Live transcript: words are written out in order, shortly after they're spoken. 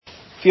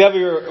If you have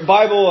your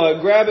Bible,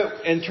 grab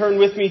it and turn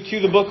with me to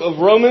the book of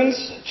Romans,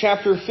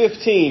 chapter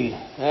 15.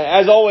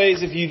 As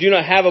always, if you do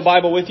not have a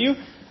Bible with you,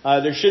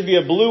 there should be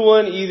a blue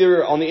one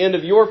either on the end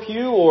of your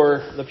pew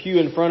or the pew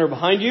in front or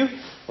behind you.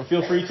 Or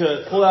feel free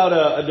to pull out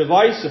a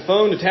device, a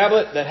phone, a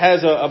tablet that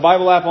has a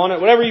Bible app on it.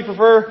 Whatever you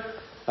prefer,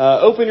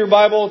 open your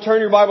Bible,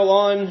 turn your Bible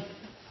on,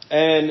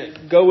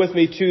 and go with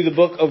me to the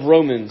book of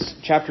Romans,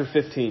 chapter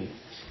 15.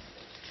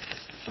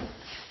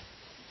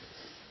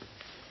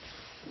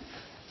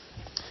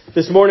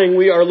 This morning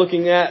we are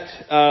looking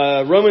at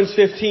Romans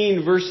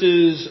 15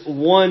 verses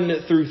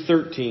 1 through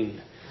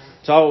 13.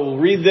 So I will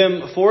read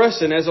them for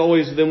us, and as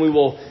always then we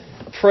will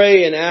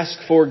pray and ask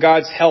for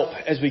God's help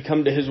as we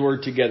come to His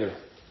Word together.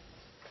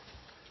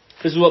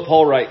 This is what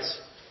Paul writes.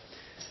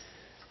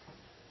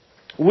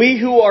 We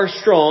who are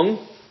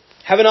strong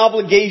have an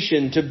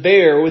obligation to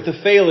bear with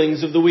the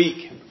failings of the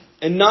weak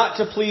and not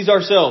to please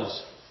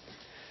ourselves.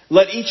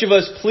 Let each of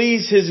us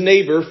please his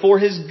neighbor for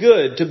his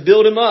good, to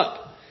build him up.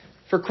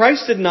 For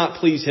Christ did not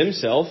please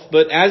himself,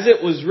 but as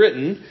it was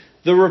written,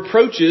 the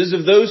reproaches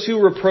of those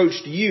who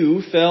reproached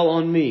you fell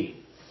on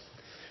me.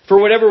 For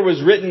whatever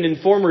was written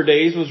in former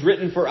days was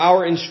written for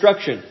our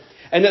instruction,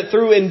 and that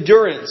through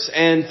endurance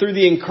and through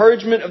the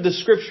encouragement of the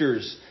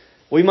Scriptures,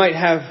 we might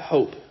have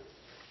hope.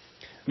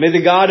 May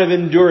the God of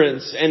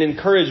endurance and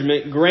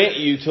encouragement grant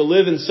you to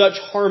live in such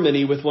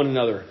harmony with one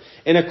another,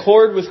 in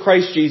accord with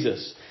Christ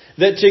Jesus,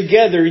 that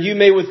together you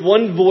may with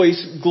one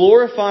voice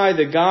glorify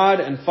the God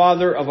and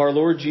Father of our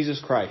Lord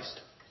Jesus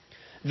Christ.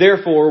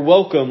 Therefore,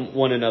 welcome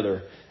one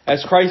another,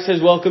 as Christ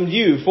has welcomed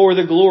you for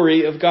the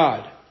glory of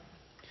God.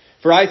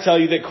 For I tell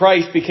you that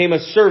Christ became a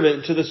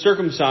servant to the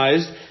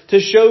circumcised to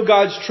show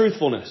God's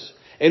truthfulness,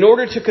 in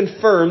order to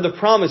confirm the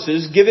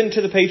promises given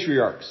to the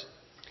patriarchs,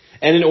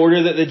 and in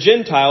order that the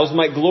Gentiles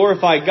might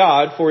glorify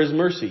God for His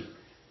mercy.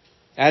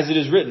 As it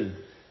is written,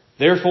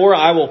 therefore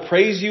I will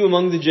praise you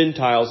among the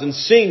Gentiles and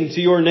sing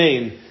to your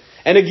name.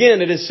 And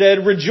again it is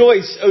said,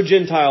 rejoice, O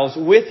Gentiles,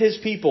 with His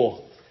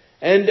people.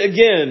 And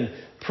again,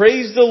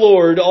 praise the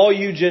Lord, all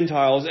you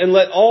Gentiles, and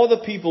let all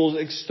the peoples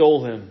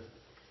extol Him.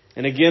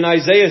 And again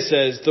Isaiah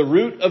says, the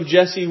root of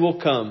Jesse will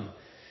come.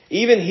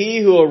 Even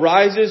he who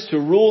arises to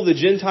rule the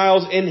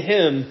Gentiles, in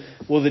him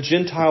will the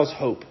Gentiles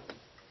hope.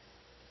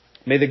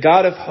 May the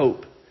God of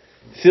hope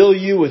fill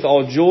you with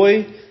all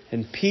joy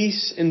and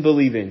peace in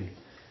believing,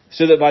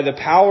 so that by the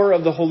power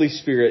of the Holy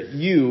Spirit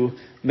you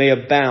may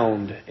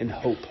abound in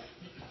hope.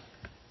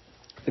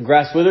 The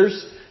grass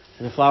withers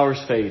and the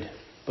flowers fade,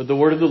 but the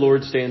word of the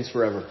Lord stands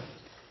forever.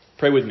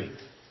 Pray with me.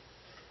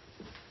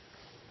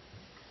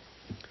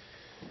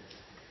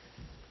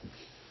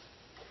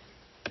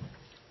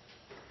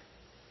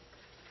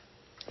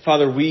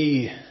 Father,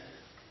 we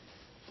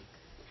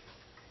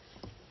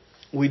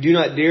do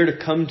not dare to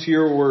come to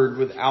your word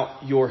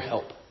without your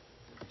help.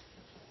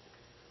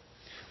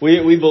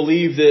 We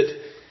believe that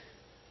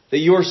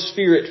your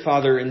Spirit,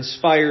 Father,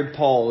 inspired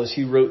Paul as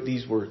he wrote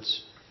these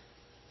words.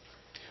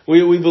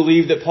 We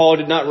believe that Paul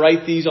did not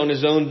write these on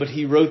his own, but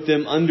he wrote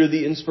them under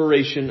the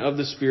inspiration of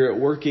the Spirit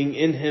working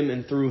in him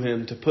and through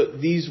him to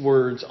put these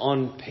words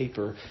on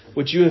paper,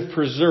 which you have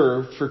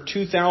preserved for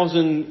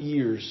 2,000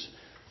 years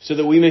so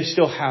that we may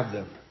still have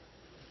them.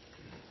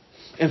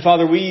 And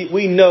Father,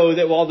 we know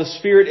that while the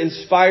Spirit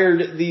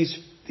inspired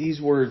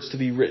these words to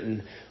be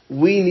written,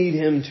 we need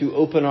Him to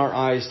open our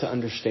eyes to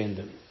understand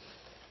them.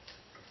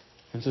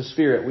 And so,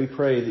 Spirit, we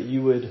pray that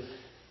you would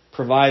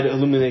provide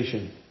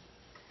illumination,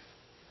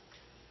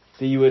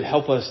 that you would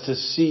help us to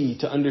see,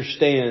 to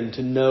understand,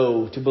 to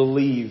know, to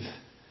believe,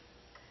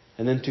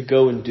 and then to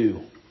go and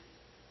do,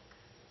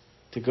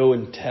 to go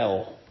and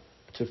tell,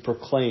 to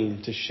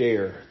proclaim, to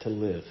share, to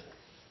live.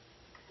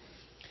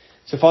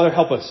 So, Father,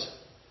 help us.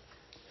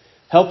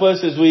 Help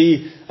us as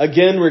we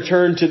again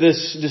return to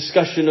this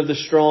discussion of the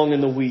strong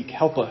and the weak.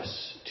 Help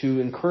us to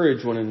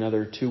encourage one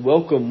another, to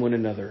welcome one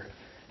another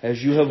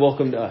as you have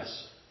welcomed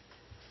us.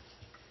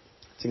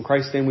 It's in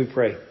Christ's name we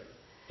pray.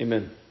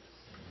 Amen.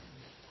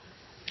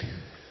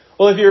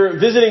 Well, if you're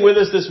visiting with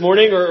us this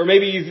morning, or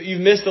maybe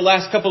you've missed the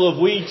last couple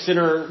of weeks and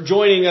are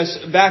joining us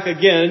back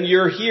again,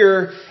 you're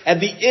here at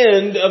the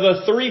end of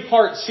a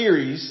 3-part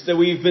series that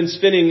we've been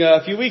spending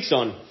a few weeks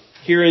on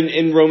here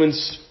in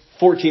Romans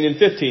 14 and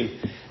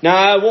 15. Now,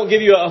 I won't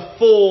give you a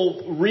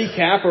full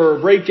recap or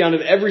a breakdown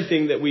of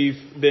everything that we've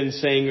been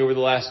saying over the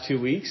last 2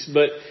 weeks,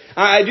 but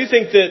I do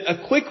think that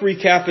a quick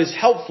recap is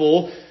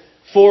helpful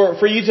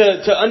for you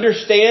to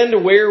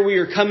understand where we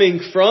are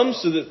coming from,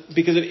 so that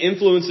because it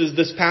influences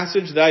this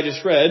passage that I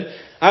just read.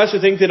 I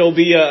also think that it'll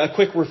be a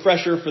quick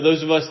refresher for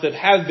those of us that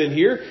have been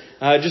here,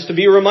 just to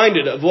be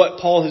reminded of what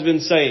Paul has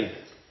been saying.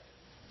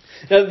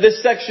 Now,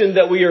 this section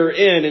that we are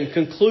in and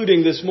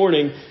concluding this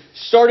morning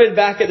started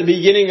back at the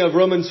beginning of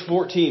Romans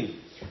 14.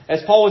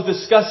 As Paul was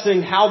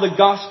discussing how the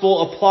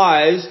gospel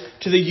applies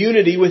to the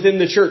unity within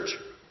the church.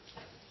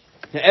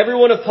 Now, every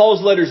one of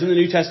Paul's letters in the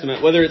New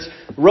Testament, whether it's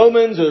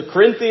Romans or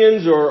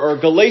Corinthians or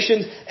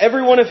Galatians,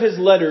 every one of his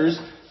letters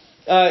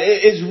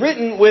is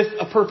written with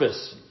a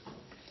purpose.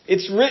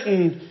 It's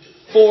written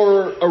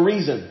for a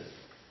reason.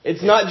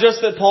 It's not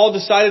just that Paul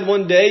decided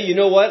one day, you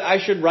know what,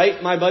 I should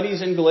write my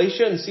buddies in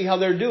Galatia and see how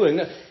they're doing.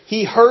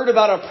 He heard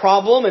about a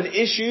problem, an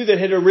issue that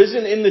had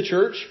arisen in the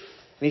church,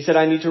 and he said,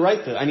 I need to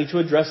write this. I need to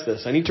address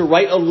this. I need to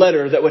write a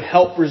letter that would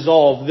help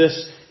resolve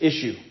this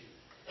issue.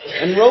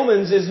 And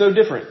Romans is no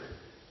different.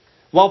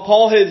 While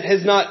Paul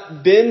has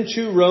not been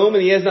to Rome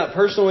and he has not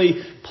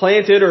personally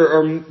planted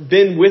or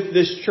been with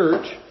this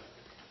church,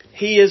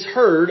 he has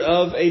heard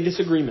of a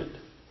disagreement.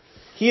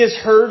 He has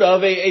heard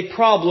of a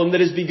problem that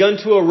has begun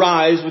to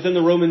arise within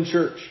the Roman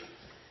church.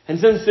 And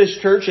since this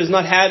church has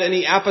not had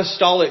any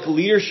apostolic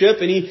leadership,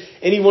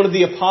 any one of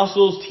the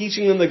apostles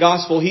teaching them the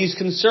gospel, he's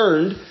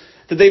concerned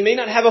that they may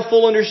not have a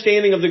full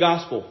understanding of the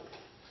gospel.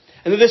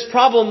 And that this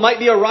problem might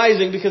be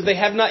arising because they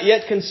have not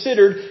yet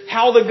considered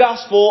how the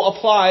gospel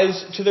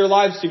applies to their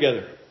lives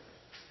together.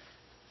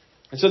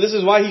 And so this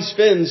is why he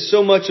spends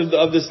so much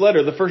of this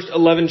letter, the first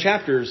 11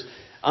 chapters,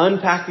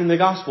 unpacking the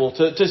gospel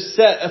to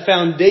set a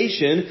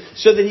foundation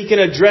so that he can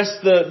address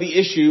the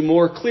issue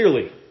more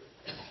clearly.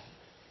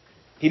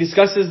 He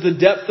discusses the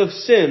depth of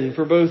sin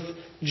for both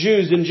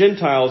Jews and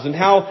Gentiles and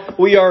how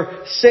we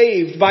are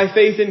saved by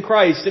faith in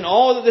Christ and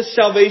all that this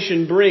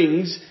salvation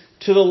brings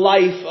to the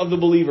life of the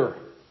believer.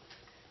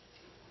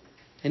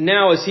 And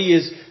now as he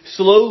has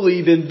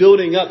slowly been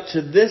building up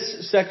to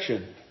this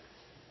section,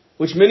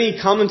 which many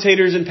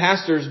commentators and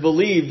pastors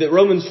believe that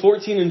Romans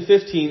 14 and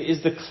 15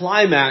 is the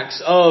climax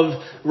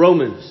of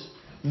Romans.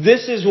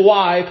 This is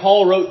why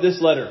Paul wrote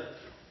this letter.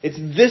 It's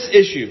this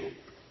issue.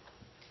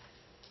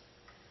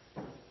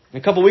 A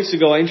couple weeks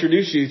ago I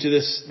introduced you to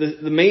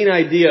the main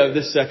idea of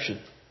this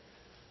section.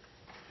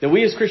 That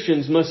we as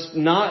Christians must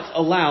not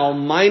allow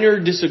minor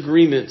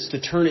disagreements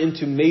to turn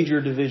into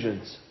major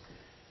divisions.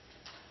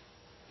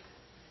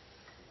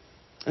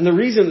 And the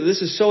reason that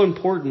this is so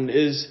important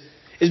is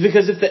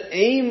because if the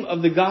aim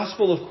of the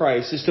gospel of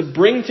Christ is to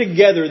bring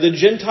together the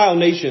Gentile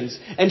nations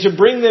and to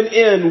bring them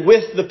in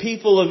with the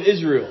people of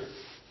Israel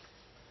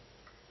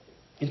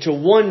into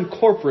one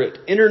corporate,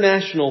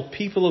 international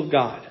people of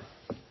God,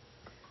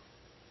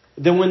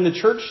 then when the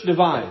church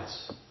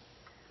divides,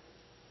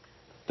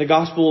 the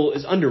gospel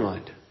is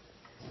undermined.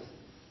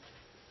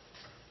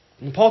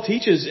 And Paul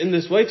teaches in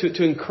this way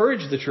to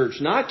encourage the church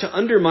not to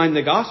undermine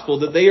the gospel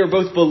that they are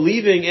both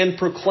believing and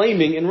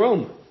proclaiming in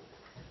Rome.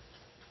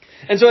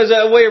 And so as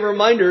a way of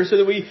reminder, so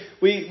that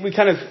we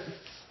kind of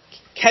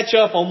catch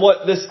up on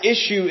what this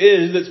issue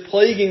is that's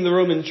plaguing the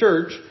Roman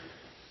church,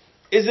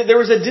 is that there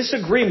was a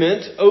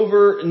disagreement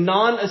over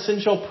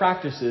non-essential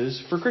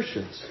practices for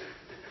Christians.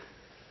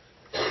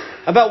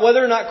 About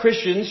whether or not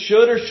Christians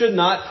should or should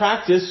not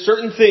practice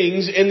certain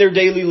things in their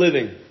daily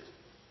living.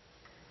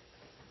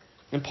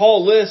 And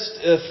Paul lists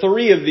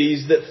 3 of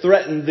these that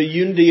threaten the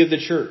unity of the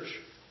church.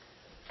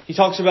 He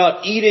talks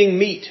about eating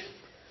meat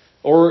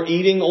or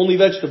eating only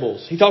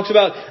vegetables. He talks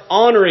about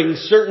honoring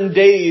certain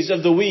days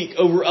of the week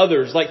over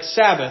others, like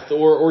Sabbath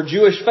or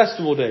Jewish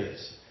festival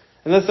days.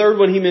 And the third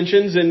one he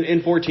mentions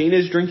in 14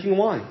 is drinking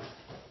wine.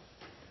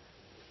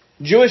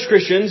 Jewish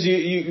Christians,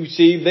 you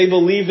see, they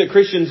believe that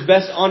Christians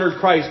best honored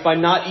Christ by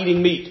not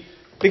eating meat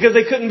because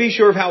they couldn't be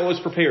sure of how it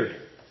was prepared.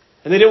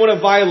 And they didn't want to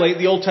violate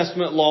the Old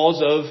Testament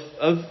laws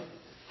of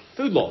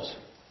food laws.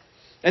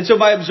 And so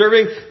by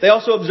observing, they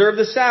also observe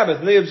the Sabbath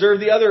and they observe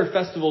the other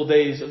festival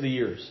days of the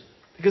years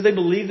because they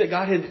believed that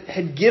God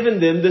had given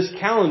them this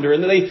calendar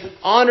and that they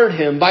honored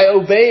Him by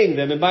obeying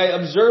them and by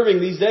observing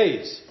these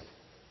days.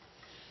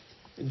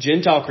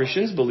 Gentile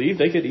Christians believed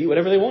they could eat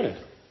whatever they wanted.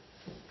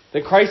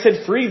 That Christ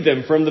had freed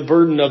them from the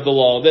burden of the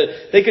law.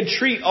 That they could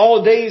treat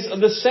all days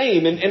the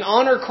same and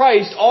honor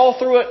Christ all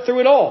through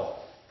it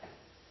all.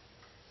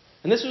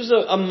 And this was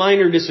a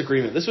minor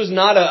disagreement. This was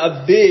not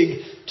a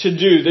big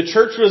to-do. The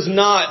church was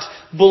not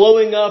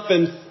blowing up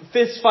and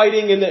fist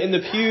fighting in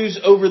the pews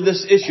over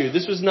this issue.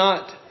 This was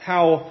not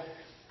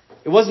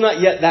it was not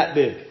yet that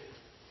big.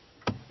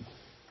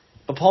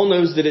 But Paul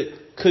knows that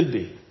it could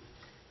be.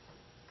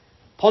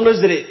 Paul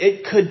knows that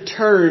it could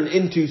turn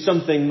into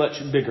something much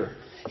bigger.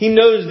 He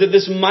knows that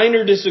this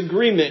minor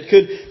disagreement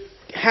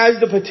has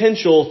the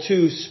potential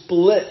to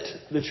split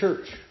the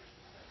church.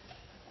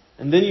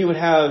 And then you would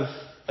have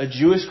a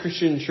Jewish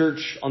Christian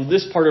church on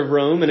this part of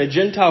Rome and a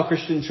Gentile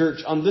Christian church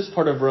on this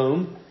part of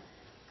Rome.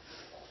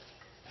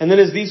 And then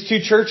as these two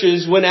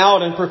churches went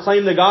out and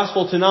proclaimed the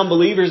gospel to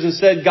non-believers and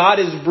said God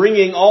is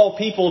bringing all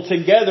people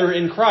together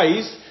in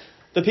Christ,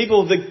 the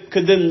people that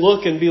could then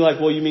look and be like,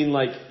 well, you mean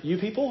like you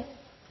people?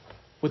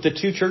 With the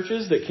two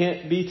churches that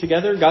can't be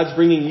together, God's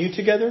bringing you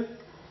together?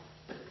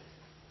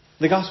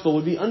 The gospel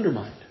would be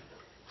undermined.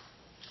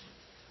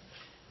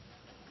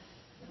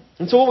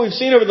 And so what we've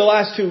seen over the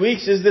last 2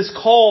 weeks is this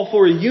call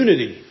for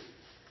unity.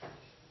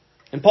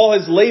 And Paul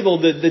has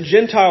labeled the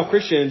Gentile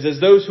Christians as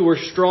those who are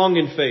strong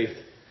in faith.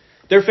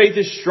 Their faith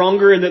is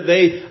stronger in that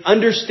they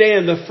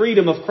understand the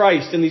freedom of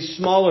Christ in these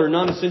smaller,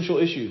 non-essential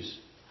issues.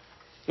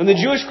 And the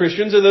Jewish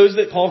Christians are those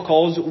that Paul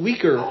calls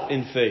weaker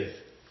in faith.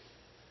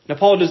 Now,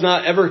 Paul does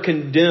not ever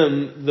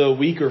condemn the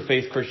weaker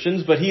faith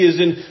Christians, but he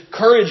is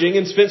encouraging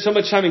and spent so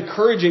much time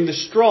encouraging the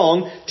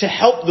strong to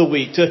help the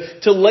weak,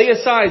 to lay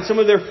aside some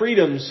of their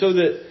freedoms so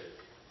that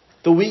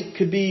the weak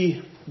could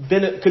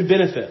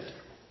benefit.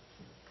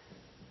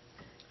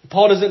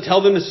 Paul doesn't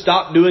tell them to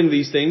stop doing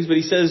these things, but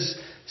he says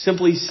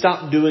simply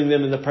stop doing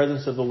them in the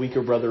presence of the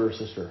weaker brother or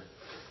sister.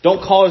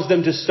 Don't cause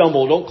them to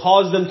stumble. Don't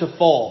cause them to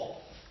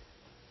fall.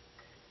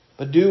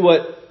 But do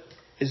what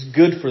is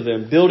good for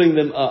them, building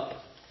them up.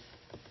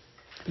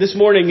 This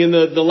morning in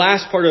the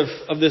last part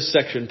of this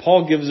section,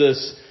 Paul gives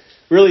us,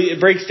 really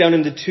it breaks down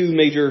into two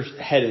major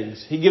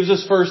headings. He gives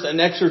us first an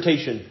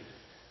exhortation,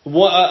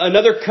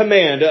 another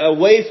command, a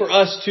way for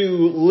us to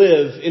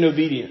live in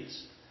obedience.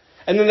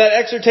 And then that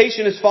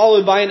exhortation is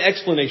followed by an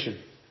explanation,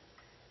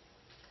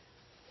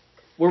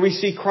 where we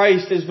see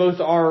Christ as both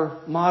our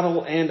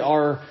model and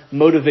our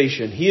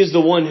motivation. He is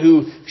the one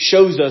who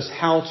shows us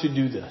how to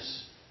do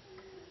this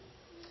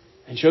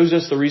and shows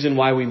us the reason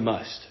why we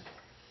must.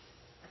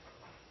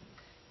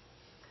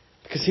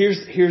 Because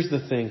here's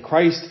the thing.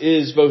 Christ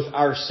is both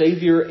our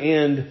Savior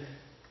and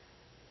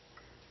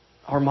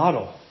our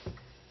model.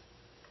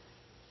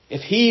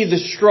 If He, the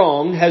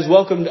strong, has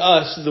welcomed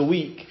us, the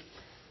weak,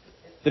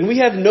 then we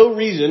have no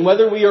reason,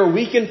 whether we are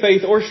weak in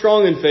faith or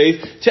strong in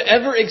faith, to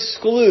ever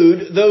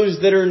exclude those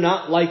that are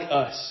not like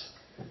us.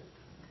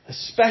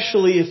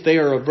 Especially if they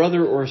are a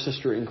brother or a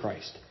sister in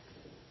Christ.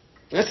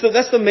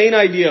 That's the main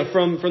idea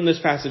from this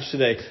passage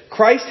today.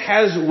 Christ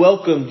has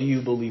welcomed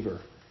you,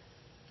 believer.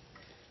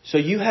 So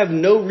you have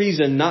no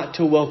reason not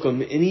to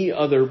welcome any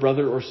other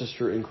brother or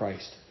sister in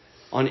Christ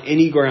on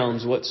any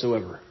grounds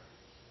whatsoever.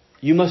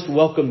 You must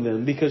welcome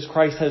them because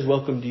Christ has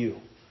welcomed you.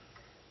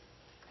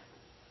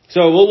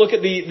 So we'll look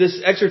at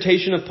this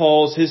exhortation of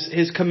Paul's,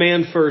 his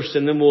command first,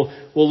 and then we'll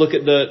look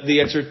at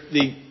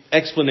the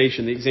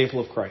explanation, the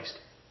example of Christ.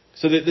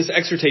 So this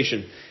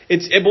exhortation,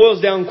 it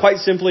boils down quite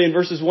simply in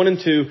verses 1 and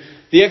 2.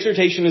 The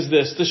exhortation is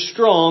this: the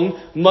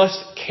strong must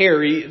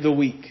carry the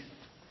weak.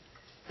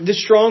 The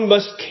strong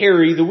must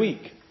carry the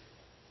weak.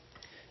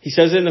 He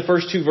says it in the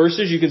first two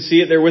verses. You can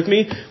see it there with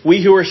me.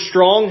 We who are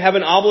strong have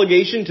an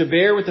obligation to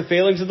bear with the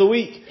failings of the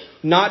weak,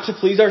 not to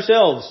please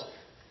ourselves.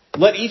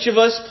 Let each of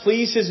us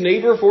please his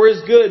neighbor for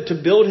his good,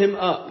 to build him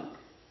up.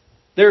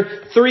 There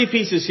are three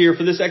pieces here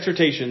for this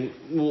exhortation.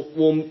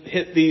 We'll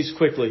hit these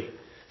quickly.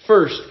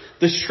 First,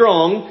 the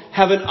strong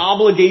have an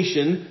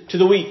obligation to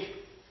the weak.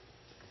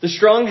 The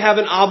strong have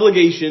an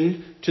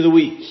obligation to the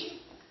weak.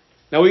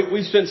 Now,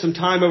 we've spent some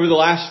time over the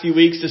last few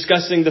weeks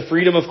discussing the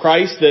freedom of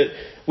Christ that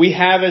we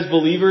have as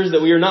believers,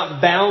 that we are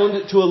not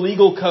bound to a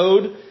legal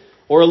code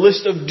or a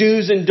list of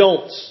do's and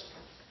don'ts.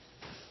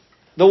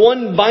 The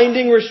one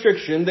binding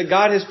restriction that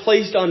God has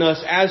placed on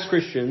us as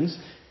Christians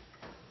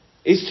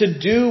is to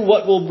do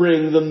what will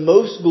bring the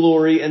most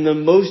glory and the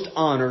most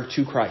honor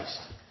to Christ.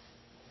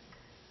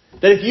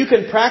 That if you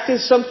can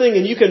practice something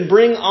and you can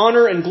bring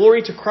honor and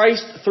glory to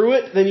Christ through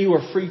it, then you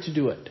are free to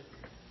do it.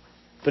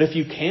 But if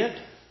you can't,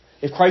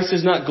 if Christ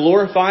is not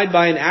glorified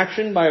by an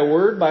action, by a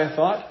word, by a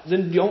thought,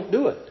 then don't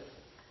do it.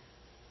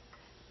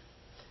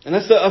 And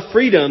that's a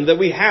freedom that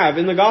we have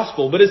in the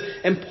gospel. But as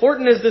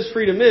important as this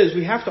freedom is,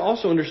 we have to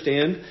also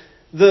understand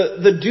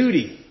the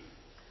duty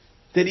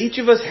that each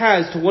of us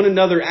has to one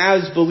another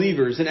as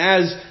believers and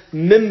as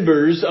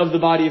members of the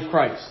body of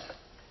Christ.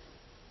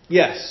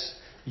 Yes,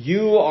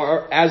 you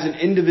are, as an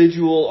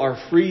individual,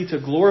 are free to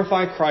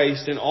glorify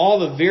Christ in all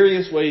the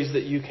various ways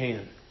that you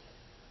can.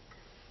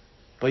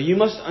 But you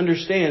must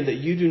understand that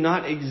you do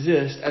not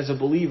exist as a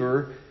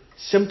believer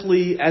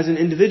simply as an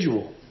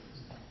individual.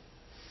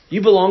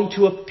 You belong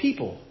to a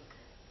people.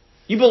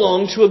 You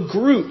belong to a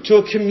group, to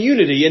a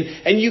community,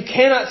 and you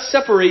cannot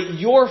separate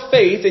your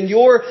faith and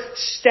your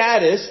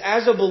status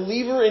as a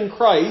believer in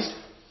Christ.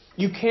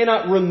 You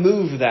cannot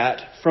remove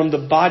that from the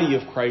body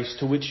of Christ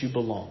to which you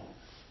belong.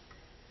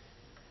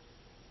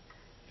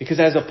 Because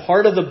as a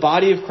part of the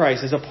body of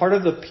Christ, as a part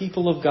of the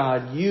people of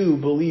God, you,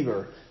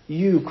 believer,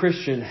 you,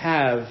 Christian,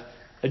 have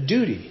a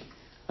duty,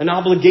 an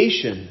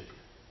obligation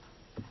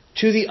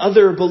to the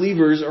other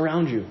believers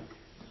around you.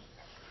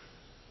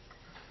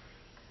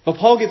 But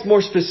Paul gets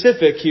more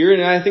specific here,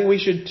 and I think we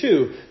should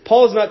too.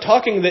 Paul is not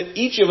talking that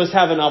each of us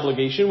have an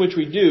obligation, which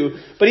we do,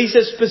 but he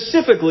says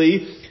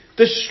specifically,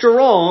 the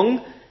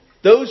strong,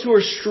 those who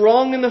are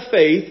strong in the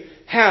faith,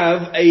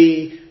 have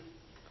a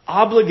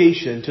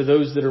obligation to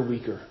those that are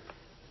weaker.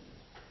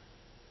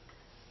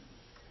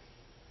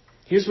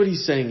 Here's what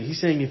he's saying. He's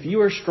saying if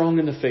you are strong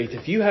in the faith,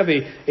 if you have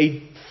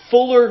a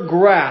fuller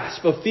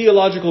grasp of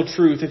theological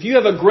truth, if you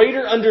have a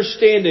greater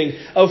understanding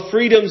of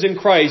freedoms in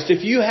Christ,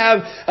 if you have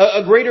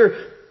a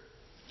greater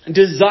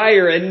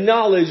desire and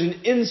knowledge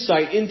and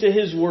insight into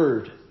His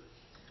Word,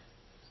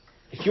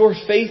 if your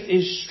faith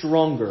is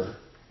stronger,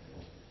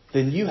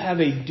 then you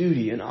have a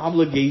duty, an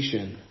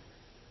obligation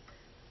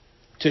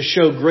to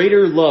show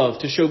greater love,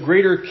 to show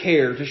greater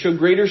care, to show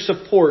greater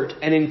support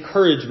and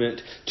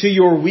encouragement to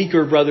your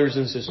weaker brothers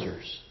and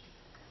sisters.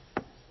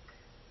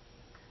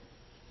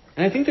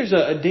 And I think there's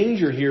a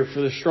danger here for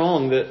the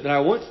strong that I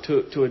want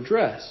to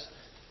address.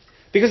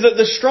 Because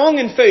the strong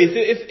in faith,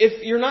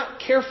 if you're not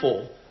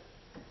careful,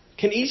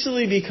 can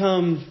easily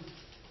become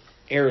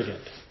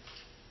arrogant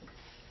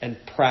and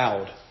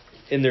proud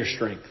in their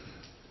strength.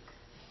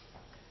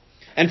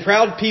 And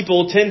proud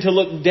people tend to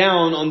look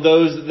down on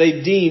those that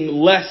they deem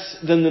less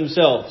than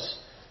themselves.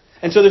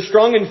 And so the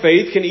strong in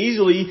faith can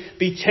easily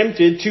be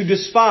tempted to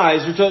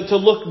despise or to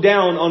look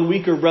down on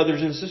weaker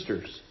brothers and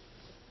sisters.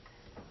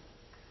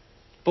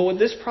 But what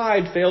this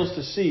pride fails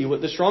to see,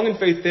 what the strong in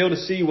faith fail to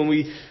see when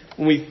we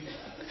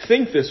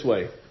think this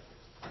way,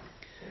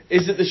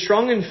 is that the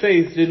strong in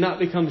faith did not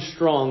become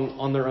strong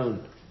on their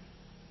own.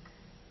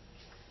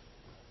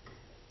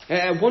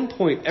 At one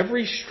point,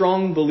 every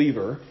strong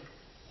believer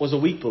was a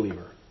weak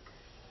believer.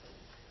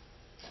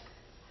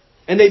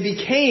 And they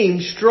became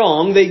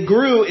strong, they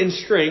grew in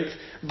strength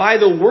by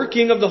the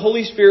working of the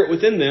Holy Spirit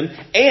within them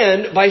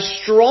and by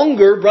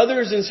stronger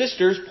brothers and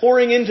sisters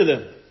pouring into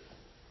them,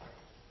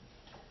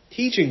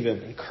 teaching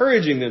them,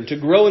 encouraging them to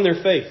grow in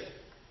their faith.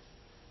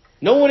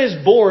 No one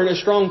is born a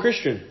strong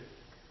Christian.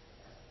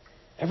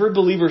 Every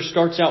believer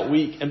starts out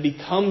weak and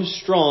becomes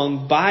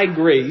strong by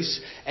grace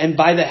and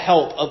by the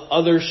help of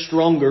other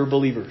stronger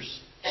believers.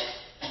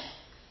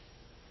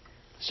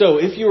 So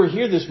if you are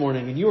here this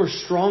morning and you are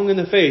strong in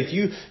the faith,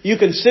 you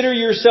consider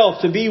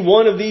yourself to be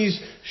one of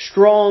these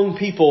strong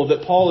people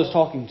that Paul is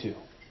talking to,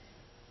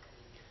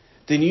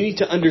 then you need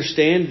to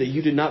understand that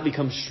you did not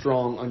become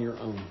strong on your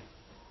own.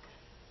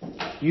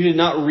 You did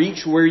not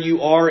reach where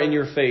you are in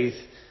your faith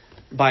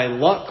by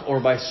luck or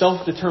by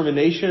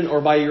self-determination or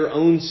by your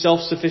own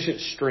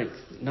self-sufficient strength.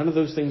 None of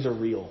those things are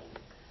real.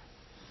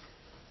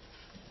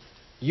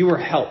 You were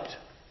helped.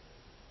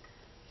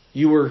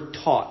 You were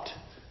taught.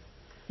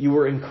 You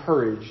were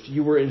encouraged.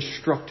 You were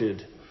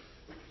instructed.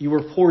 You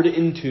were poured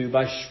into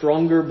by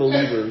stronger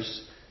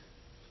believers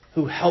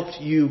who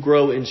helped you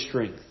grow in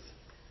strength.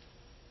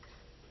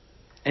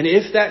 And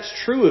if that's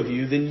true of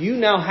you, then you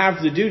now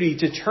have the duty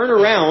to turn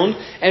around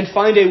and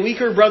find a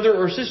weaker brother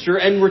or sister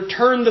and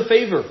return the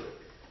favor.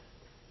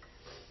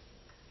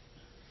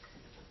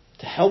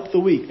 To help the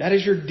weak. That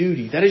is your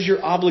duty. That is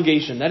your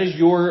obligation. That is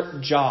your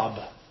job.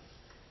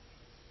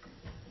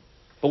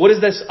 But what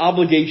does this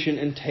obligation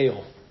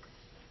entail?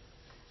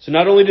 So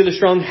not only do the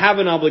strong have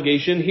an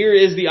obligation, here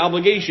is the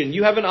obligation.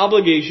 You have an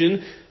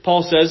obligation,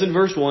 Paul says in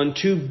verse 1,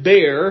 to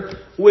bear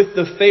with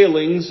the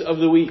failings of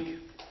the weak.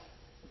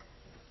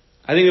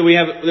 I think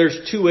that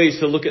there's two ways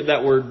to look at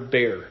that word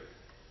bear.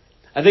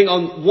 I think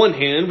on one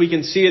hand, we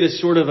can see it as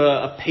sort of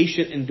a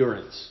patient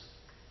endurance.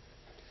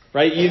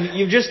 Right?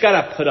 You've just got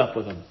to put up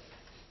with them.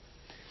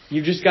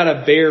 You've just got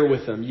to bear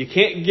with them. You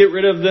can't get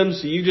rid of them,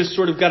 so you just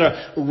sort of got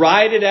to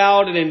ride it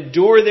out and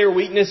endure their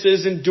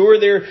weaknesses, endure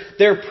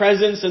their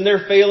presence and their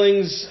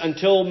failings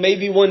until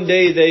maybe one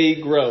day they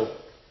grow.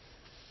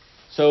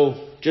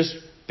 So just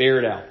bear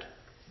it out.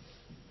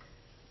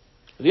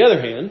 On the other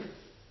hand,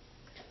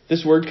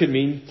 this word could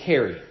mean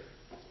carry.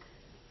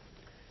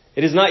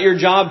 It is not your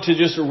job to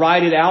just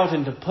ride it out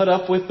and to put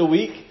up with the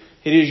weak.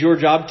 It is your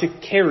job to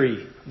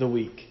carry the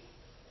weak,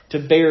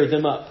 to bear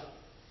them up.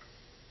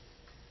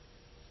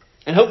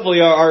 And hopefully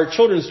our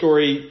children's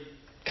story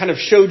kind of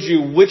showed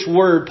you which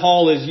word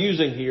Paul is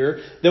using here.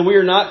 That we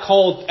are not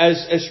called,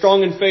 as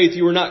strong in faith,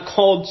 you are not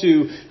called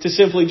to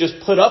simply just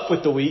put up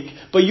with the weak,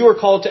 but you are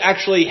called to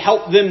actually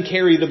help them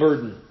carry the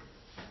burden.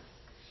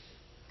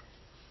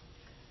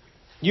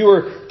 You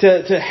are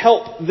to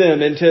help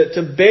them and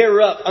to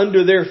bear up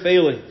under their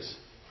failings.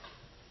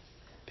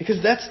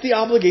 Because that's the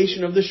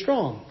obligation of the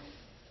strong.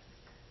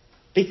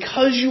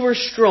 Because you are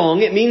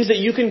strong, it means that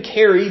you can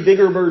carry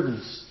bigger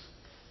burdens.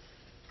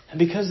 And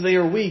because they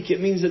are weak,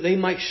 it means that they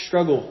might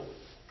struggle.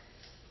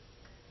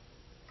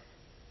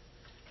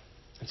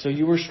 And so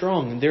you are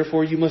strong, and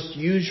therefore you must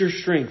use your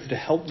strength to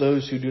help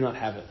those who do not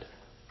have it.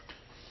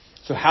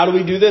 So how do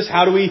we do this?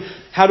 How do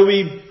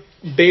we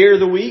bear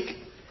the weak?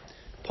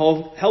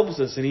 Paul helps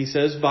us, and he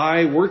says,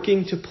 by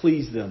working to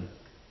please them.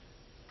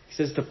 He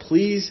says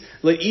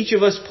let each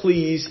of us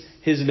please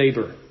his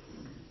neighbor.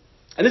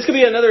 And this could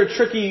be another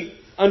tricky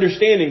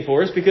understanding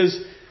for us, because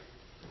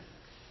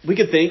we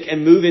could think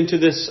and move into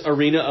this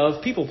arena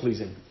of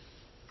people-pleasing.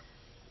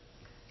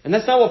 And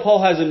that's not what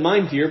Paul has in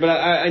mind here, but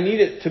I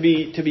need it to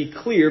be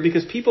clear,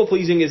 because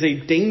people-pleasing is a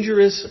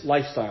dangerous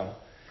lifestyle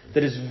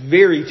that is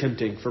very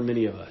tempting for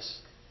many of us,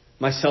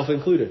 myself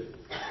included.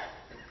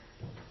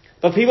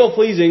 But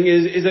people-pleasing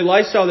is a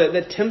lifestyle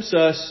that tempts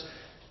us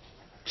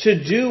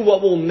to do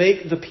what will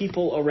make the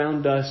people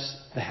around us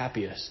the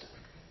happiest.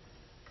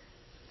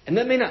 And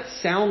that may not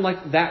sound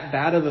like that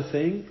bad of a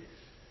thing,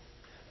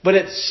 but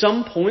at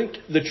some point,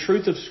 the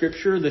truth of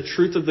Scripture, the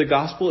truth of the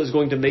gospel is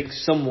going to make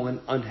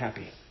someone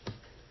unhappy.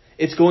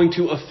 It's going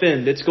to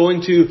offend. It's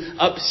going to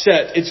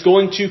upset. It's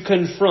going to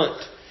confront.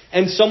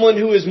 And someone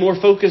who is more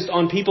focused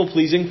on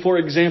people-pleasing, for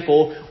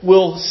example,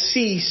 will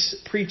cease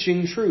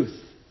preaching truth.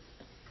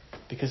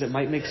 Because it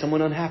might make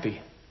someone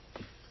unhappy.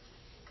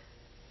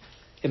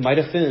 It might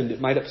offend. It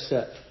might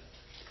upset.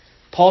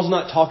 Paul's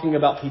not talking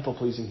about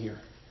people-pleasing here.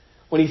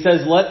 When he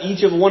says, let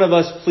each of one of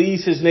us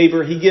please his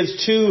neighbor, he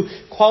gives two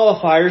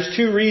qualifiers,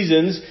 two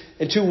reasons,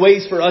 and two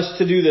ways for us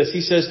to do this. He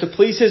says to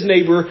please his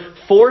neighbor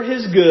for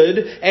his good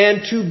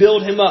and to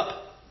build him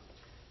up.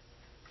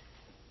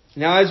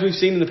 Now, as we've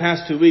seen in the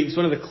past 2 weeks,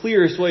 one of the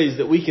clearest ways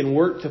that we can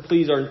work to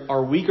please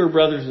our weaker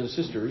brothers and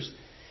sisters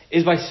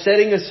is by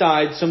setting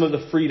aside some of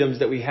the freedoms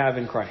that we have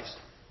in Christ.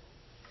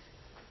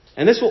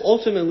 And this will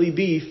ultimately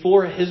be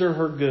for his or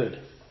her good.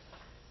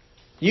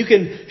 You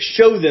can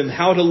show them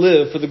how to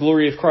live for the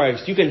glory of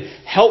Christ. You can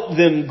help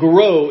them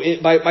grow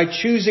by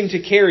choosing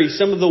to carry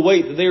some of the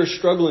weight that they are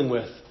struggling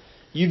with.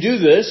 You do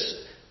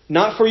this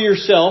not for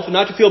yourself,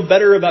 not to feel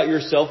better about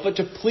yourself, but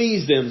to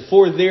please them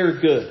for their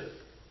good.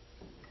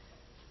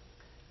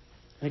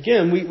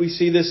 Again, we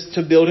see this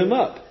to build him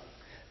up.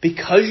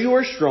 Because you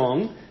are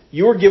strong,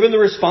 you are given the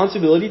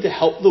responsibility to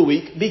help the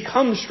weak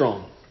become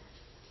strong.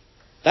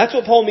 That's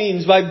what Paul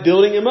means by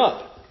building him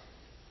up.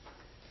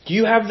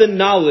 You have the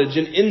knowledge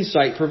and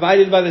insight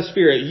provided by the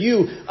Spirit.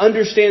 You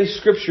understand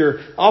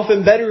Scripture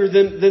often better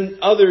than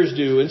others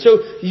do. And so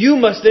you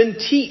must then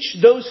teach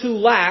those who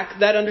lack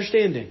that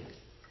understanding.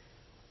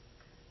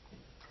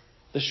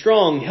 The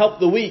strong help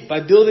the weak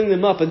by building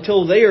them up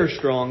until they are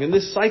strong. And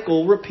this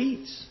cycle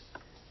repeats.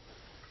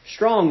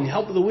 Strong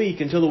help the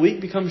weak until the weak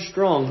becomes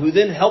strong, who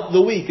then help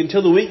the weak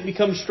until the weak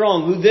becomes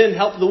strong, who then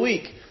help the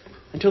weak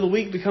until the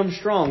weak becomes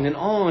strong. And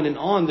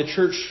on the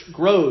church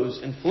grows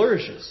and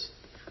flourishes.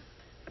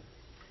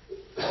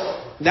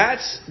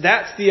 That's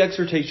the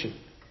exhortation.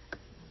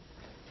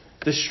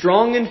 The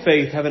strong in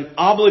faith have an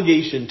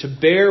obligation to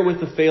bear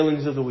with the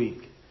failings of the weak.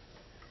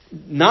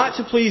 Not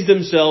to please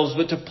themselves,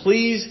 but to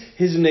please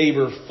his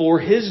neighbor for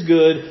his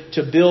good,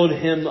 to build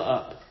him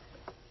up.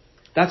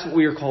 That's what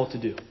we are called to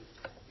do.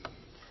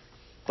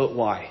 But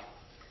why?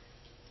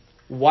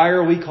 Why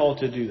are we called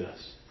to do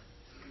this?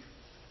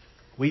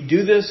 We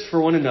do this for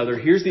one another.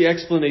 Here's the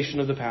explanation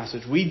of the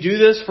passage. We do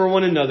this for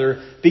one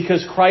another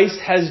because Christ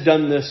has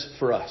done this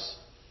for us.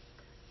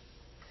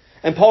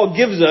 And Paul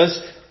gives us,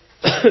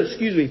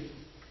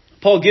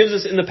 Paul gives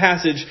us in the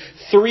passage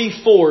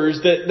 3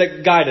 fors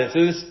that guide us.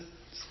 And it's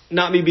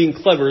not me being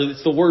clever,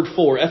 it's the word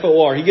for,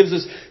 F-O-R. He gives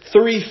us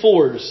 3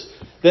 fors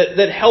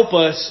that help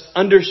us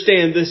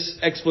understand this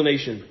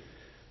explanation.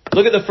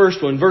 Look at the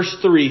first one, verse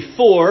 3.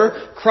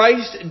 For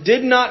Christ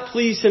did not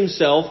please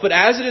himself, but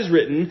as it is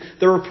written,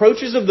 the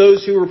reproaches of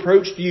those who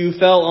reproached you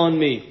fell on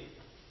me.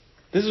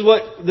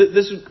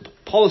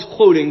 Paul is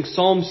quoting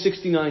Psalm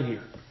 69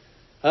 here.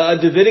 A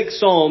Davidic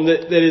psalm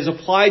that is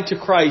applied to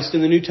Christ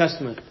in the New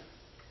Testament.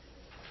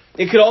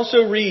 It could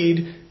also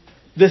read,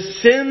 the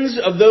sins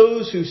of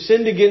those who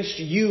sinned against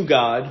you,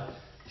 God,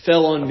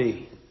 fell on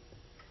me.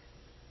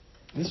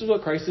 This is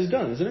what Christ has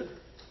done, isn't it?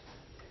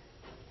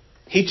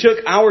 He took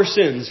our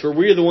sins, for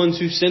we are the ones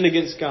who sinned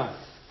against God.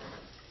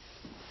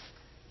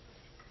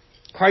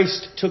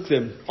 Christ took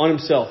them on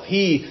himself.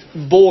 He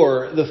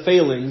bore the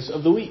failings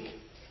of the weak.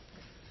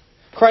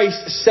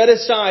 Christ set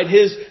aside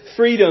his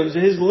freedoms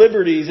and his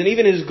liberties and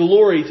even his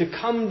glory to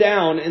come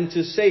down and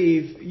to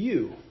save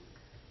you.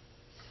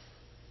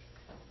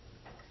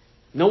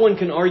 No one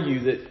can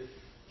argue that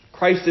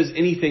Christ is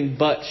anything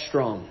but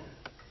strong.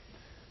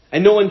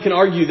 And no one can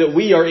argue that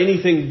we are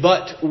anything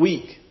but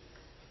weak.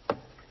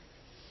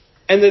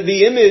 And that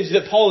the image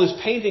that Paul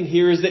is painting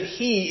here is that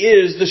he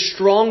is the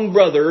strong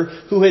brother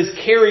who has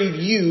carried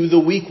you,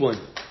 the weak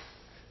one.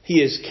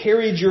 He has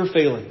carried your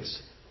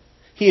failings.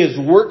 He has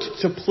worked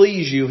to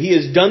please you. He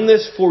has done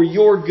this for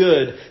your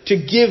good, to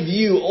give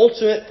you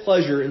ultimate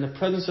pleasure in the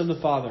presence of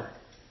the Father.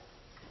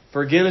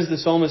 For again, as the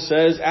psalmist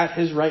says, at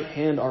his right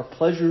hand are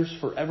pleasures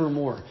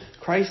forevermore.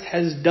 Christ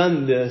has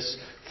done this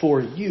for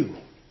you,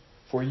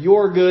 for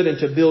your good and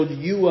to build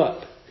you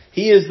up.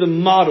 He is the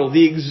model,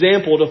 the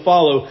example to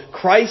follow.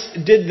 Christ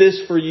did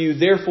this for you,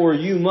 therefore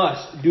you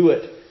must do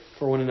it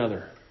for one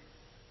another.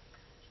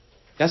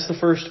 That's the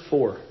first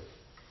 4.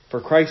 For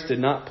Christ did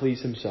not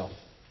please himself.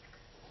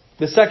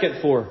 The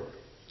second 4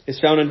 is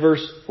found in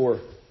verse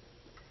 4.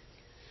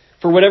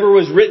 For whatever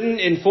was written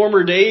in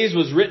former days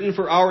was written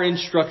for our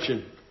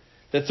instruction,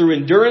 that through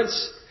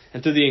endurance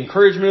and through the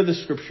encouragement of the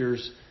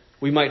Scriptures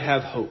we might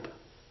have hope.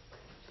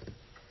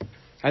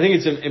 I think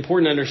it's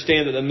important to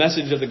understand that the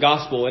message of the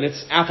gospel and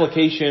its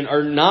application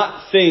are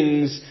not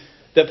things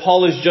that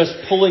Paul is just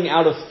pulling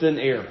out of thin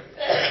air.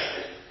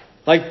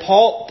 Like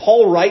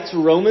Paul writes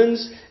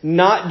Romans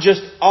not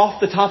just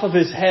off the top of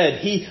his head.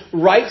 He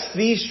writes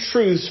these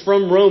truths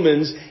from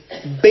Romans,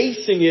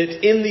 basing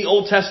it in the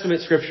Old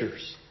Testament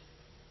Scriptures.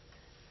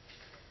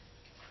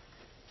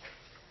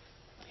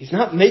 He's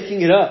not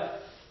making it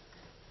up.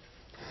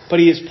 But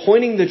he is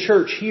pointing the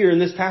church here in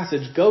this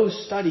passage, go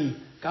study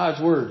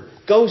God's Word.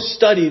 Go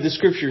study the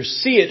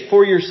Scriptures. See it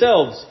for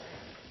yourselves.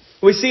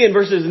 We see in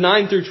verses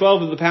 9 through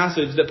 12 of the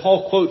passage that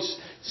Paul quotes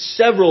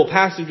several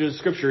passages of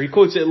Scripture. He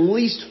quotes at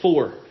least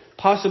 4,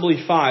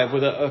 possibly 5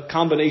 with a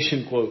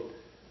combination quote.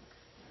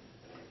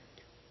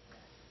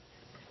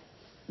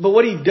 But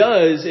what he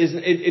does is,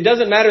 it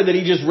doesn't matter that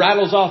he just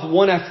rattles off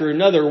one after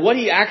another. What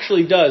he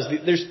actually does,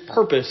 there's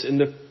purpose in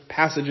the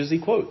passages he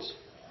quotes.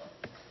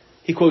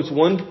 He quotes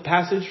one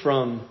passage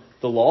from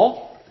the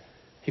law.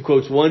 He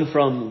quotes one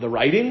from the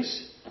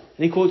writings.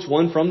 And he quotes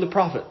one from the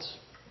prophets,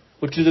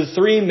 which are the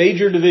 3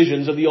 major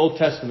divisions of the Old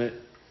Testament: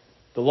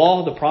 the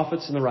law, the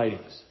prophets, and the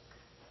writings.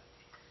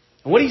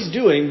 And what he's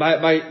doing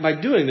by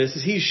doing this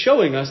is he's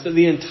showing us that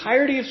the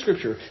entirety of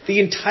Scripture, the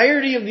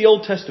entirety of the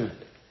Old Testament,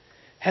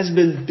 has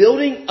been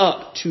building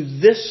up to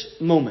this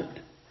moment.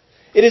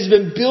 It has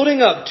been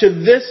building up to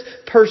this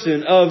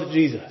person of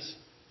Jesus.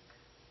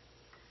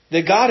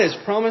 That God has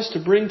promised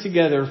to bring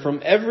together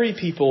from every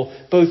people,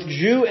 both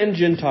Jew and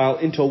Gentile,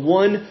 into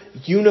one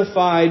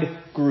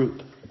unified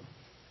group.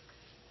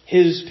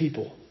 His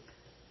people.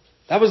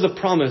 That was the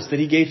promise that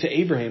he gave to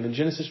Abraham in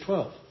Genesis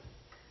 12.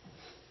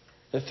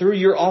 That through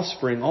your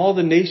offspring, all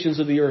the nations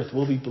of the earth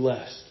will be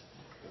blessed.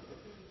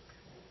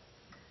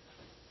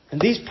 And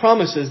these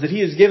promises that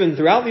he has given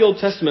throughout the Old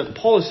Testament,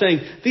 Paul is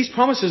saying, these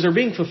promises are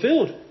being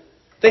fulfilled.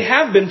 They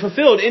have been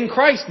fulfilled in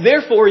Christ.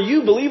 Therefore,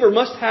 you, believer,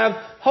 must have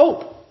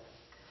hope.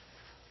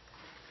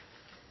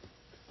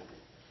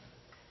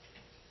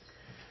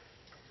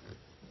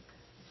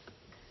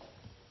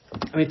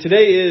 I mean,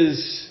 today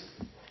is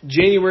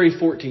January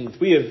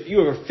 14th.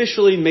 You have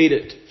officially made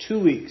it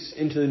 2 weeks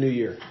into the new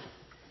year.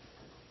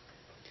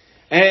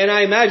 And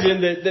I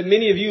imagine that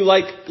many of you,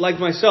 like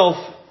myself,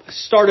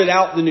 started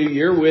out the new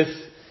year with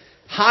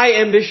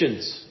high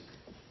ambitions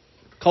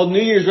called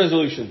New Year's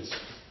resolutions.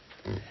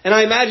 And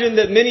I imagine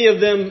that many of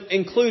them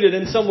included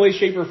in some way,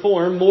 shape, or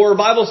form more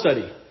Bible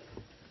study.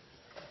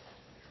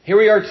 Here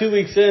we are 2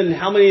 weeks in.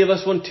 How many of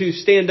us want to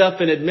stand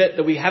up and admit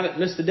that we haven't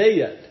missed a day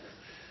yet?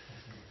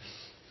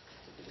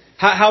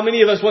 How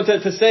many of us want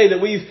to say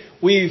that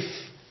we've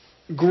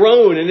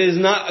grown and it is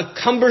not a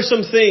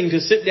cumbersome thing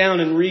to sit down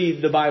and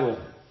read the Bible?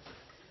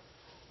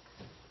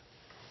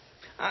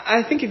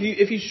 I think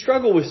if you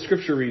struggle with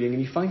Scripture reading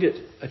and you find it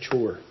a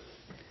chore,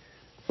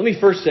 let me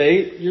first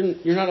say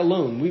you're not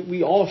alone.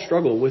 We all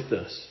struggle with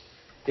this.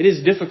 It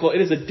is difficult.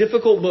 It is a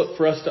difficult book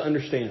for us to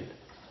understand.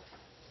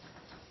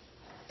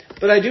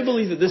 But I do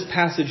believe that this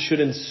passage should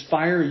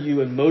inspire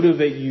you and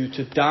motivate you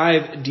to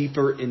dive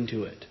deeper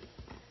into it.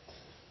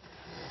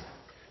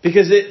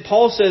 Because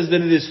Paul says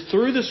that it is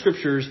through the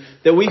Scriptures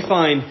that we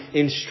find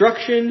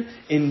instruction,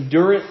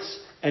 endurance,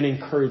 and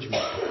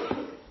encouragement.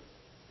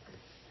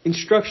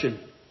 Instruction.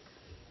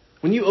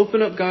 When you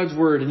open up God's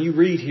Word and you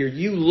read here,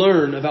 you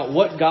learn about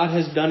what God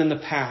has done in the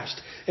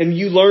past. And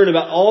you learn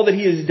about all that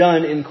He has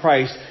done in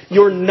Christ.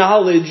 Your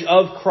knowledge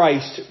of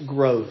Christ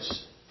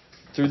grows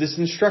through this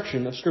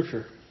instruction of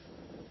Scripture.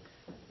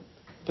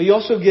 But you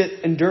also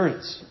get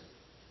endurance.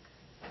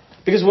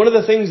 Because one of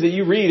the things that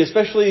you read,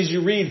 especially as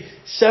you read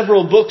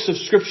several books of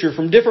Scripture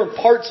from different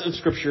parts of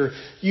Scripture,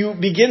 you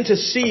begin to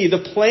see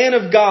the plan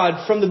of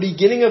God from the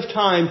beginning of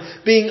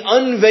time being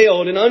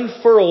unveiled and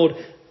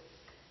unfurled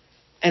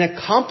and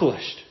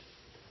accomplished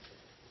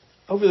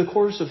over the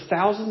course of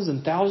thousands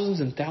and thousands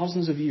and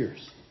thousands of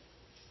years.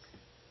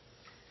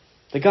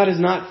 That God has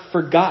not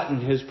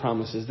forgotten His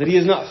promises, that He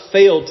has not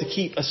failed to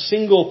keep a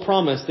single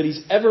promise that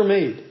He's ever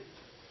made.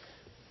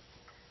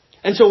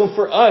 And so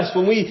for us,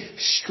 when we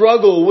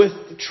struggle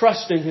with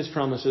trusting His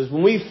promises,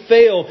 when we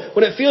fail,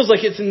 when it feels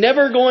like it's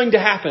never going to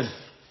happen,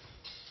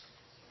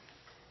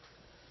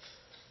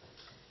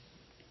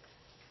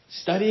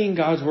 studying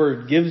God's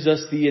Word gives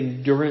us the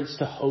endurance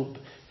to hope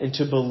and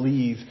to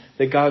believe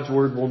that God's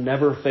Word will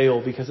never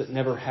fail because it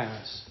never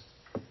has.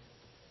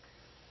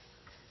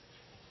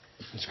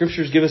 And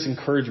Scriptures give us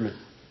encouragement.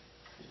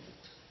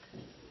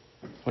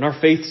 When our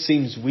faith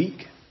seems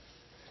weak,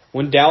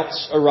 when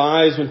doubts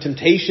arise, when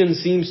temptation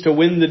seems to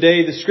win the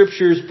day, the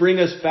Scriptures bring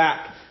us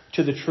back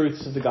to the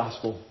truths of the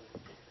gospel.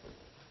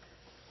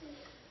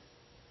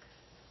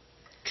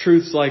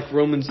 Truths like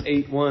Romans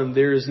 8:1,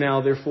 there is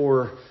now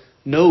therefore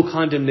no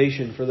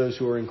condemnation for those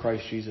who are in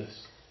Christ Jesus.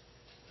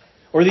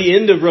 Or the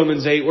end of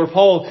Romans 8, where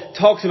Paul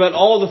talks about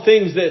all the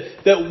things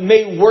that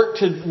may work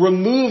to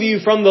remove you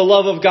from the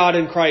love of God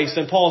in Christ.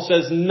 And Paul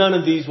says none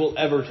of these will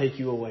ever take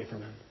you away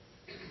from Him.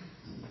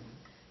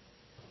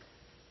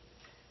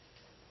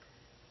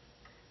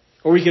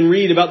 Or we can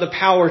read about the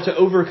power to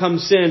overcome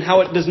sin, how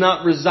it does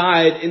not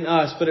reside in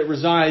us, but it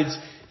resides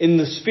in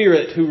the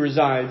Spirit who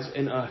resides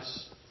in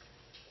us.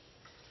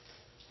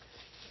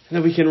 And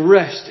that we can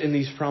rest in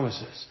these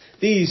promises.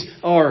 These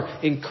are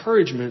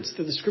encouragements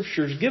that the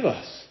Scriptures give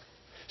us.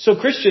 So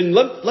Christian,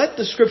 let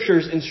the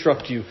Scriptures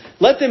instruct you.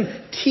 Let them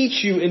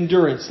teach you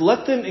endurance.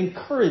 Let them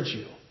encourage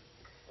you.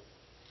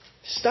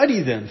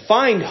 Study them.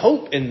 Find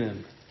hope in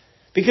them.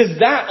 Because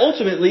that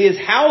ultimately is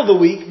how the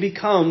weak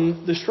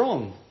become the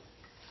strong.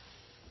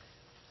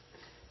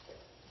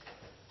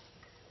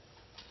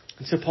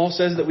 And so Paul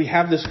says that we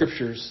have the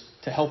Scriptures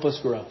to help us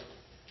grow.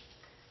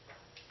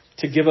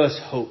 To give us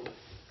hope.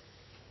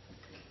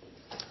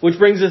 Which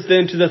brings us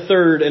then to the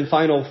third and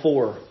final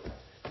four.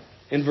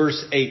 In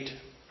verse 8.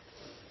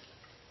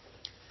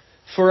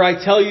 For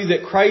I tell you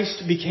that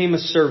Christ became a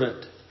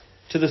servant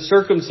to the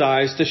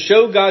circumcised to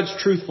show God's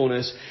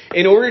truthfulness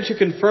in order to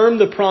confirm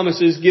the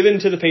promises given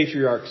to the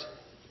patriarchs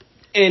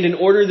and in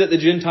order that the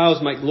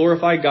Gentiles might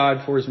glorify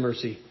God for His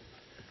mercy.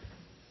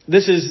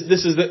 This is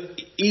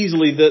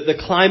easily the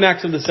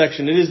climax of the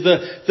section. It is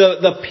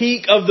the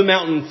peak of the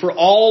mountain for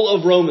all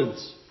of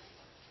Romans.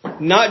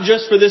 Not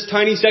just for this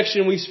tiny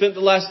section we've spent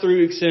the last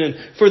 3 weeks in,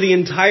 for the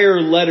entire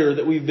letter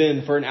that we've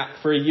been for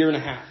a year and a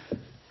half.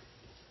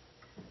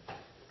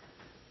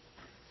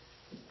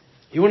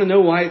 You want to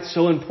know why it's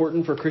so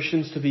important for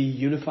Christians to be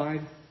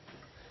unified?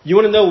 You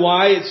want to know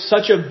why it's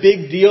such a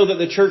big deal that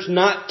the church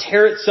not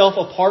tear itself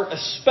apart,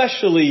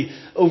 especially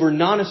over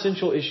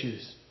non-essential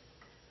issues?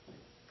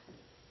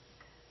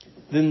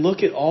 Then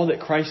look at all that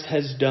Christ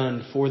has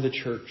done for the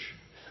church.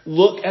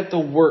 Look at the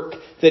work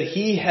that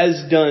He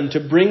has done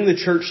to bring the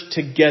church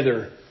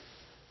together.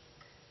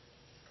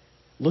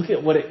 Look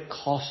at what it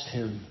cost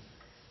Him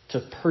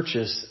to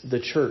purchase the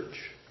church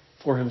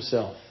for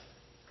Himself.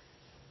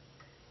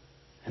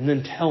 And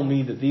then tell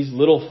me that these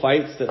little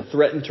fights that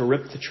threaten to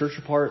rip the church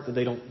apart, that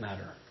they don't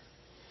matter.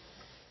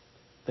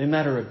 They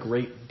matter a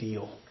great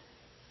deal.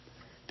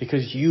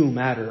 Because you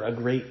matter a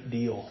great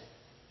deal.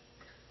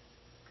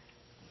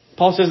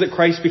 Paul says that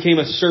Christ became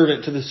a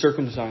servant to the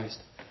circumcised.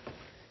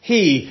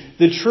 He,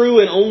 the true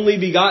and only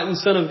begotten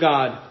Son of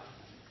God,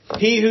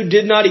 He who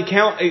did not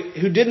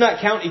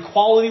count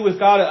equality with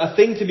God a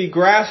thing to be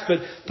grasped,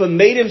 but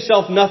made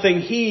Himself nothing,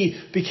 He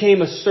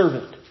became a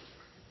servant.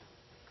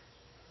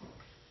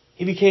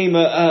 He became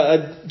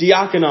a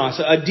diakonos,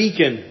 a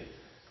deacon,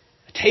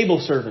 a table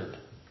servant.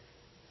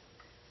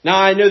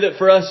 Now I know that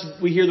for us,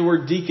 we hear the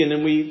word deacon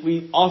and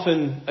we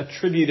often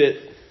attribute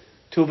it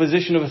to a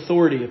position of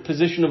authority, a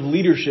position of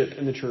leadership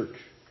in the church.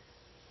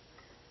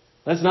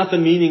 That's not the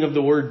meaning of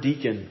the word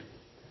deacon.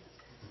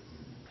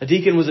 A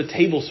deacon was a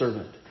table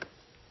servant.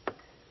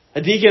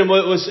 A deacon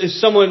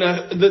is someone,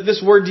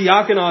 this word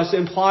diakonos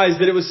implies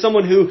that it was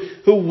someone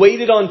who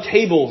waited on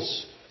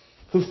tables,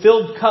 who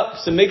filled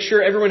cups and make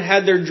sure everyone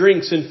had their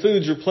drinks and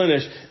foods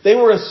replenished. They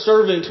were a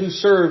servant who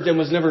served and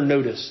was never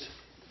noticed.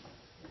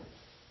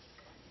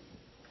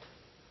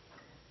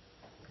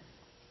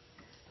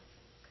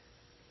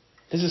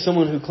 This is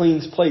someone who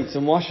cleans plates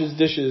and washes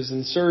dishes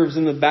and serves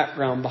in the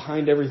background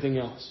behind everything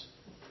else.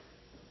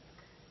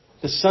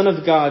 The Son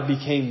of God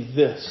became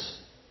this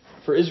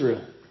for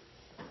Israel.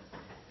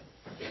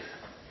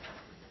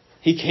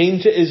 He came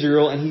to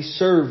Israel and He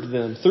served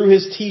them. Through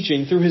His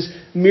teaching, through His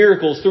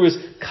miracles, through His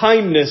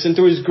kindness, and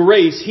through His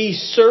grace, He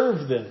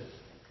served them.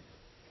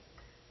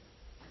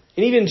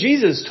 And even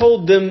Jesus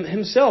told them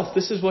Himself,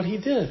 this is what He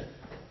did.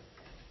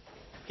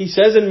 He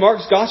says in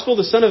Mark's Gospel,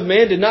 the Son of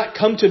Man did not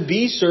come to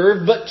be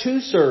served, but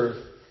to serve,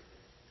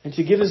 and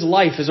to give His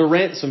life as a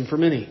ransom for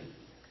many.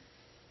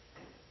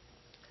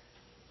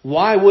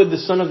 Why would the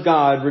Son of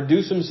God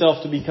reduce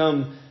Himself to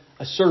become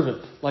a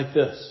servant like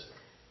this?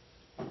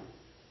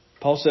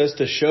 Paul says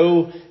to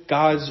show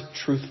God's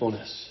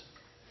truthfulness.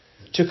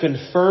 To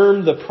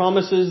confirm the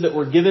promises that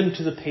were given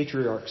to the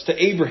patriarchs,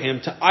 to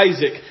Abraham, to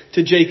Isaac,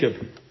 to Jacob.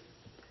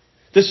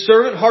 The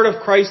servant heart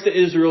of Christ to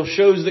Israel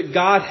shows that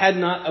God had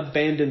not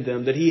abandoned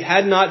them, that He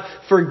had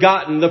not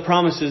forgotten the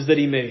promises that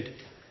He made.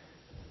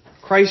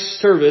 Christ's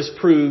service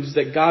proves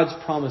that God's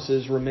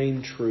promises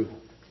remain true.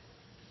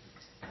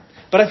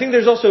 But I think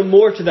there's also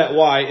more to that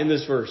why in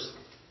this verse.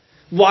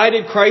 Why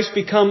did Christ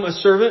become a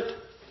servant?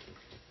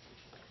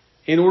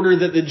 In order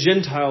that the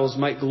Gentiles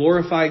might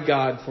glorify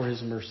God for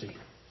His mercy.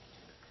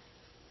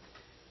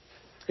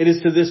 It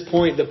is to this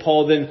point that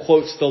Paul then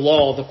quotes the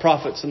law, the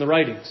prophets, and the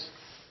writings.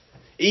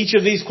 Each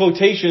of these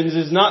quotations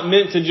is not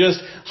meant to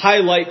just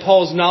highlight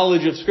Paul's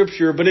knowledge of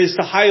Scripture, but is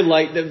to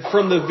highlight that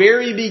from the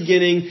very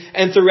beginning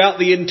and throughout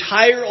the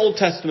entire Old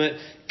Testament,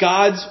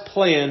 God's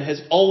plan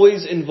has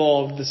always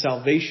involved the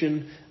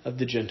salvation of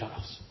the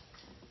Gentiles.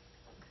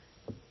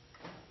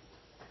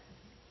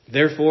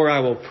 Therefore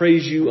I will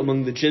praise you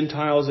among the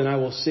Gentiles, and I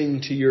will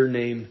sing to your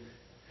name.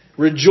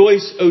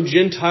 Rejoice, O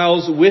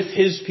Gentiles, with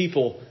His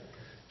people.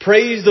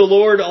 Praise the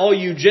Lord, all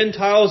you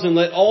Gentiles, and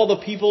let all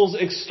the peoples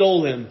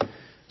extol Him.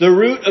 The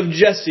root of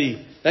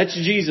Jesse, that's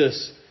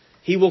Jesus,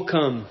 He will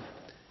come.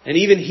 And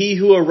even He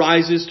who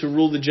arises to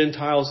rule the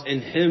Gentiles,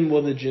 in Him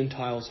will the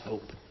Gentiles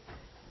hope.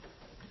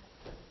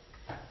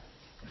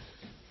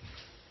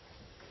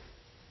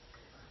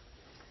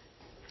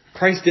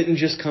 Christ didn't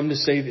just come to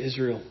save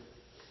Israel.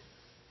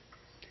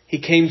 He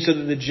came so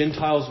that the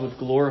Gentiles would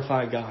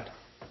glorify God.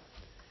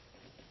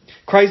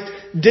 Christ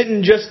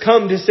didn't just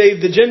come to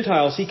save the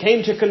Gentiles. He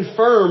came to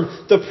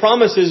confirm the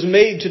promises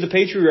made to the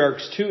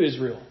patriarchs to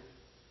Israel.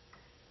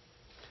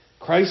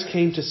 Christ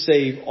came to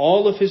save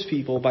all of His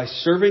people by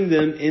serving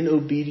them in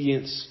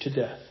obedience to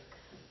death,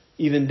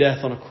 even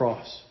death on a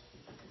cross.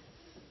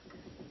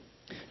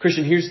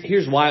 Christian,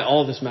 here's why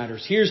all this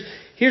matters. Here's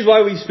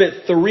why we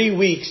spent 3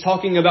 weeks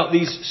talking about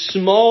these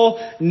small,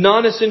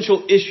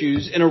 non-essential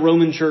issues in a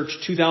Roman church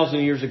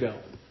 2,000 years ago.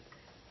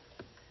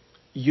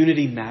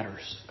 Unity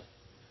matters.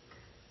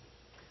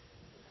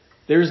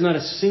 There is not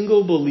a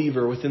single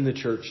believer within the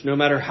church, no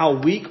matter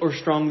how weak or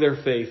strong their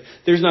faith,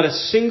 there's not a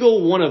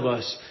single one of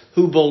us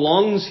who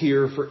belongs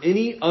here for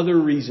any other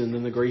reason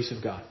than the grace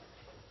of God.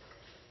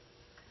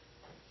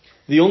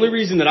 The only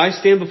reason that I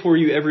stand before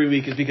you every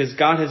week is because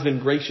God has been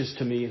gracious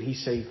to me and He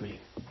saved me.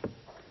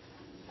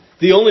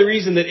 The only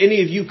reason that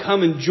any of you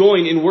come and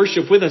join in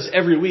worship with us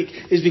every week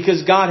is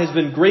because God has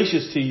been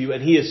gracious to you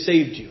and He has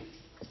saved you.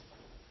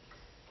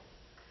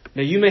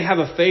 Now you may have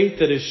a faith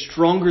that is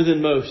stronger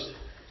than most.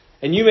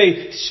 And you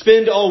may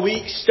spend all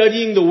week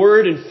studying the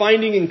Word and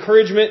finding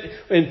encouragement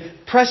and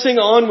pressing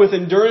on with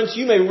endurance.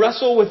 You may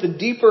wrestle with the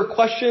deeper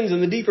questions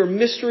and the deeper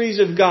mysteries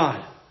of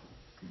God.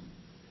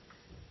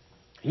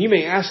 And you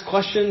may ask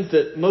questions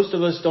that most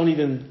of us don't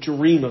even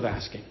dream of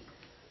asking.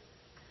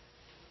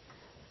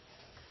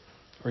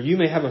 Or you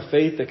may have a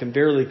faith that can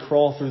barely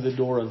crawl through the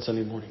door on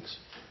Sunday mornings,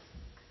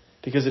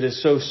 because it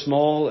is so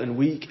small and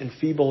weak and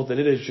feeble that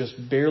it is just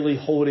barely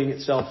holding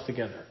itself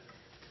together.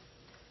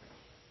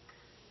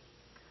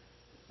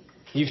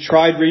 You've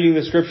tried reading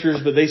the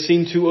Scriptures, but they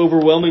seem too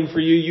overwhelming for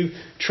you. You've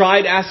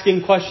tried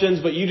asking questions,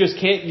 but you just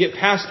can't get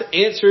past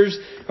answers,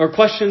 or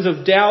questions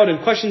of doubt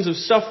and questions of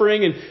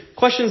suffering and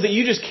questions that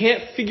you just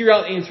can't figure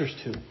out answers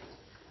to.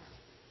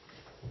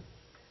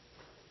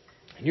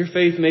 And your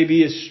faith may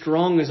be as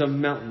strong as a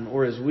mountain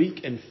or as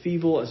weak and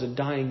feeble as a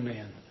dying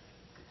man.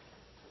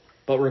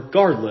 But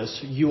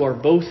regardless, you are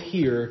both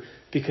here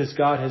because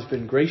God has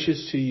been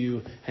gracious to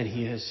you and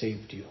He has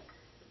saved you.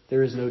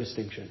 There is no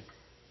distinction.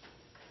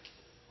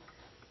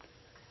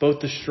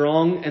 Both the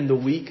strong and the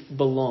weak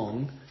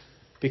belong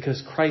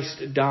because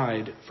Christ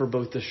died for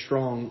both the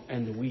strong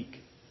and the weak.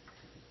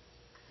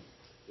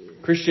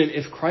 Christian,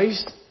 if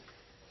Christ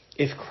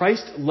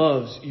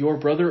loves your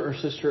brother or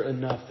sister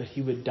enough that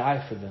He would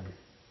die for them,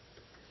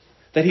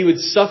 that He would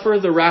suffer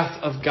the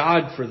wrath of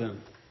God for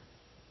them,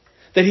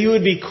 that He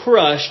would be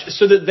crushed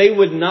so that they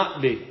would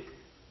not be,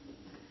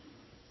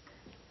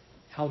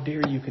 how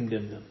dare you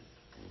condemn them?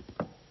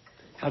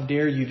 How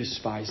dare you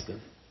despise them?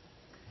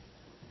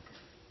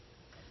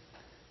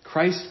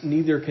 Christ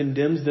neither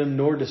condemns them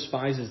nor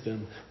despises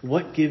them.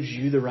 What gives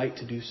you the right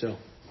to do so?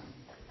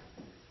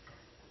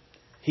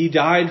 He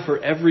died for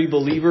every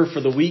believer,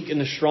 for the weak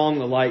and the strong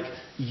alike.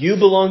 You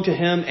belong to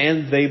Him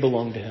and they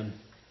belong to Him.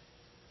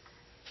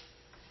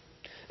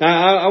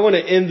 Now, I want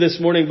to end this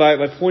morning by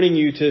pointing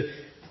you to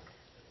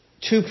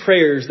two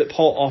prayers that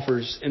Paul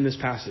offers in this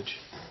passage.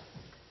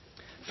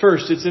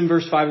 First, it's in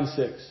verse 5 and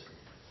 6.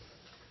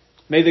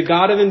 May the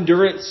God of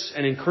endurance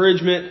and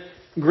encouragement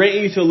grant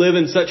you to live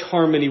in such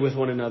harmony with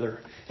one another,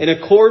 in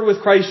accord with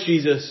Christ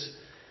Jesus,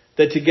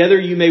 that together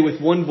you may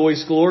with one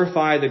voice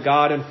glorify the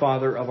God and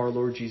Father of our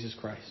Lord Jesus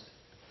Christ.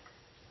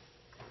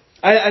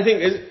 I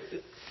think,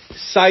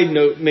 side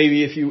note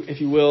maybe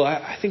if you will,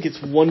 I think it's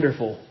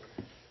wonderful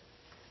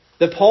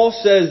that Paul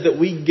says that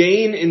we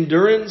gain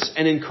endurance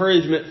and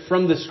encouragement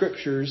from the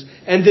Scriptures,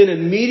 and then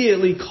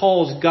immediately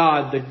calls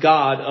God the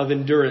God of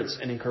endurance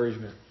and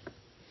encouragement.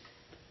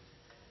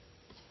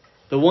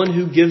 The one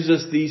who gives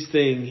us these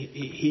things,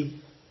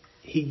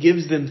 He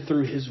gives them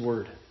through His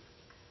Word.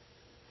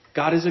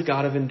 God is a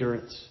God of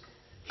endurance.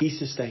 He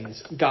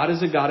sustains. God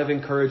is a God of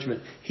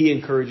encouragement. He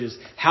encourages.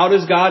 How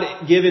does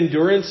God give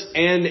endurance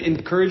and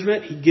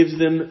encouragement? He gives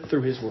them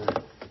through His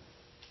Word.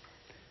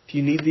 If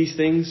you need these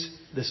things,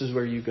 this is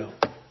where you go.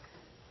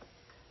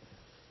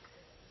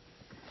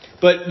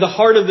 But the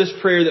heart of this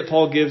prayer that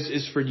Paul gives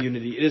is for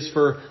unity. It is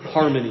for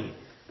harmony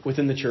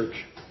within the church.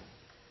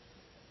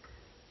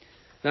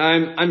 Now,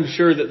 I'm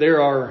sure that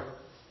there are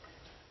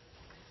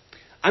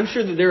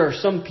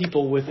some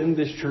people within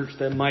this church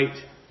that might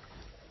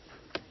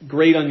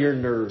grate on your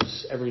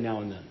nerves every now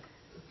and then.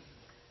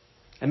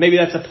 And maybe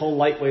that's a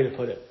polite way to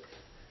put it.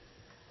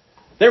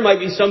 There might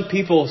be some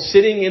people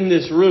sitting in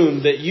this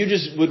room that you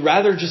just would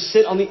rather just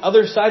sit on the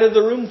other side of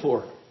the room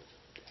for,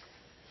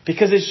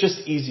 because it's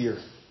just easier.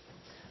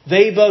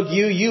 They bug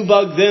you, you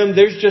bug them,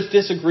 there's just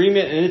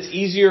disagreement, and it's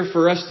easier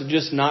for us to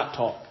just not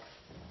talk.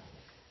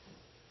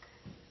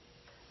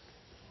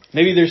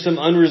 Maybe there's some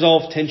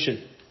unresolved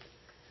tension,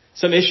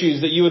 some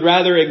issues that you would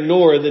rather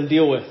ignore than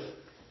deal with.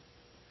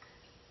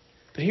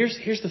 But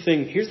here's the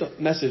thing, here's the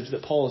message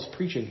that Paul is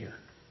preaching here.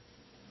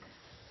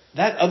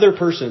 That other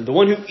person, the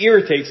one who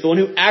irritates, the one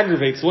who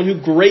aggravates, the one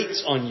who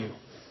grates on you,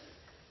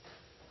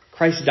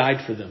 Christ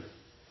died for them.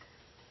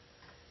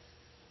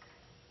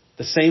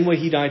 The same way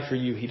He died for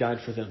you, He died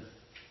for them.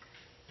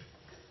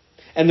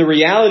 And the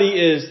reality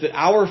is that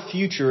our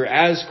future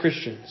as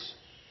Christians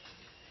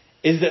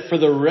is that for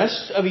the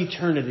rest of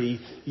eternity,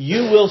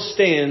 you will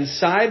stand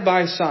side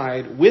by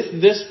side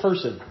with this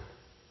person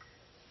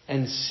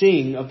and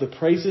sing of the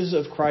praises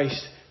of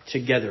Christ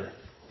together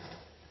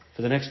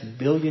for the next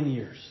 1,000,000,000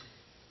 years.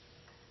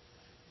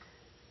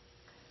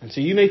 And so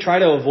you may try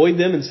to avoid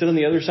them and sit on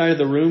the other side of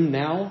the room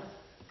now,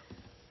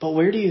 but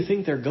where do you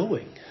think they're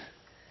going?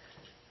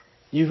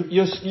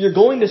 You're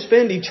going to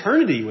spend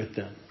eternity with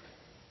them.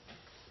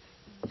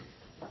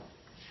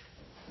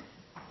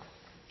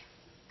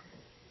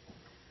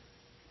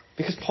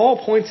 Because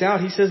Paul points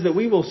out, he says that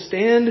we will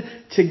stand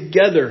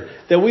together.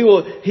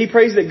 He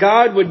prays that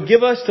God would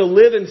give us to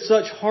live in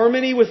such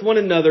harmony with one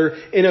another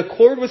in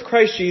accord with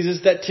Christ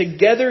Jesus, that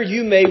together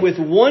you may with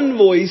one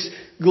voice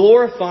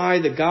glorify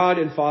the God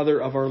and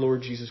Father of our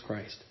Lord Jesus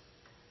Christ.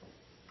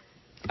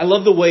 I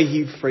love the way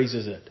he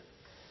phrases it.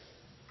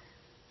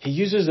 He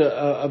uses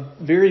a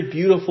very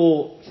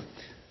beautiful,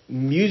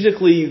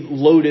 musically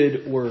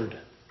loaded word,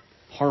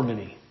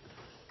 harmony.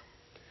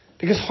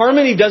 Because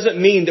harmony doesn't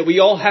mean that we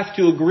all have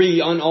to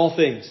agree on all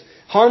things.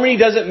 Harmony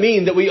doesn't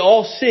mean that we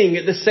all sing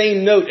at the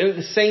same note and at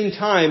the same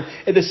time,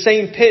 at the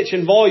same pitch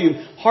and volume.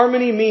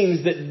 Harmony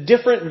means that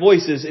different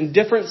voices and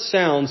different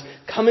sounds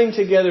coming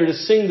together to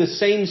sing the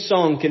same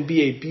song can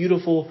be a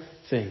beautiful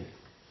thing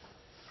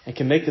and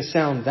can make the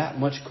sound that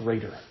much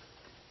greater.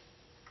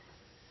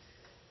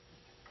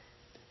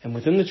 And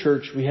within the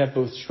church, we have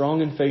both strong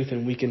in faith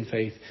and weak in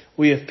faith.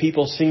 We have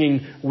people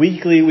singing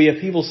weakly. We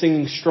have people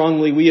singing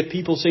strongly. We have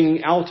people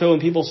singing alto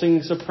and people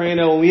singing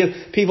soprano. And we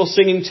have people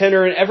singing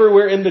tenor and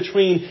everywhere in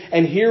between.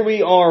 And here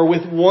we are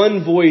with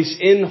one voice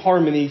in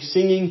harmony,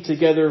 singing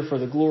together for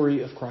the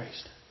glory of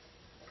Christ.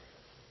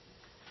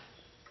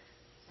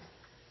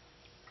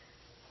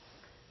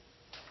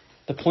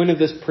 The point of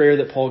this prayer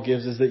that Paul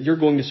gives is that you're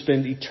going to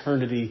spend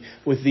eternity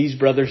with these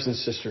brothers and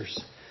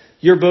sisters.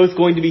 You're both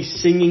going to be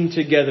singing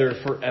together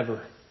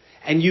forever.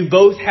 And you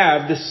both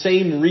have the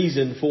same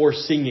reason for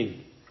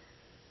singing.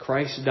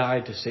 Christ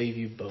died to save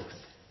you both.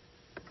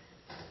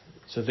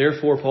 So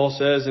therefore, Paul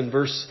says in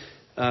verse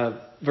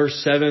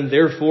 7,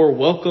 therefore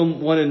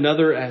welcome one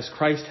another as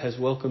Christ has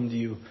welcomed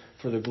you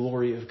for the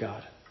glory of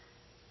God.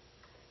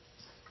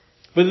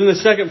 But then the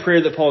second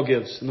prayer that Paul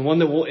gives, and the one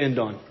that we'll end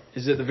on,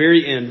 is at the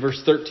very end,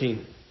 verse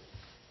 13.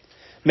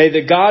 May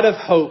the God of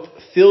hope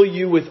fill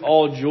you with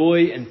all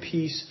joy and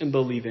peace in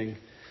believing,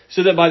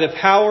 so that by the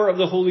power of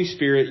the Holy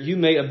Spirit you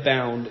may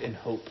abound in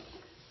hope.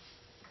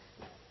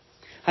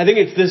 I think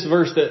it's this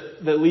verse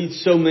that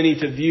leads so many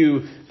to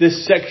view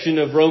this section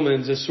of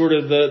Romans as sort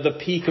of the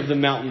peak of the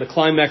mountain, the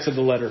climax of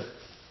the letter.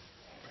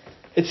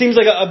 It seems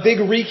like a big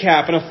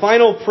recap and a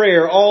final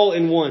prayer all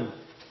in one.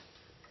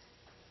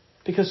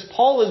 Because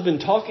Paul has been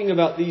talking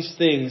about these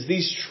things,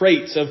 these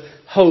traits of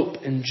hope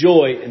and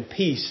joy and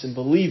peace and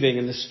believing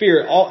and the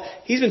Spirit.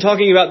 He's been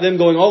talking about them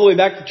going all the way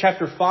back to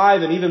chapter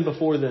 5 and even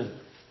before then.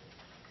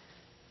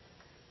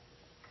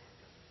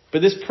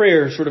 But this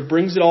prayer sort of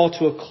brings it all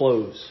to a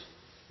close.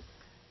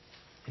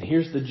 And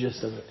here's the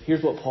gist of it.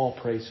 Here's what Paul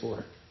prays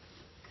for.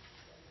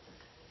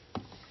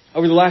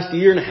 Over the last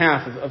year and a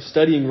half of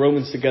studying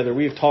Romans together,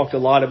 we have talked a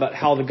lot about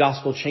how the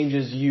gospel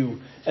changes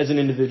you as an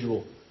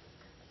individual.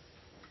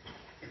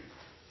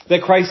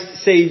 That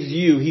Christ saves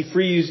you. He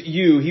frees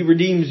you. He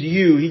redeems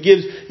you. He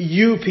gives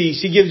you peace.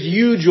 He gives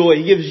you joy.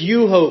 He gives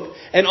you hope.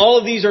 And all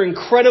of these are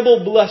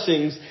incredible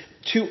blessings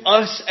to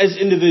us as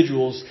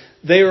individuals.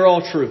 They are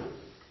all true.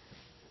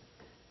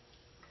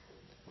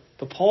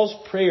 But Paul's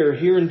prayer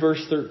here in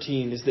verse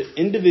 13 is that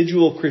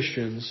individual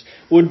Christians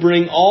would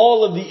bring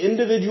all of the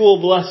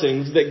individual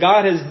blessings that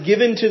God has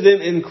given to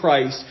them in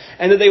Christ,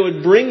 and that they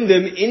would bring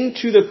them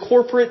into the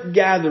corporate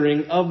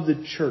gathering of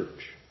the church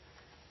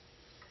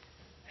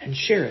and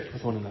share it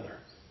with one another.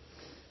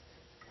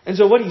 And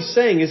so what he's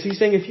saying is,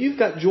 if you've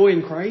got joy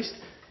in Christ,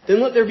 then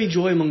let there be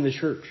joy among the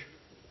church.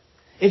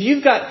 If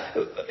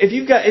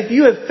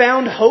you have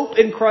found hope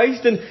in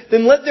Christ,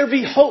 then let there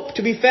be hope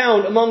to be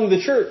found among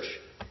the church.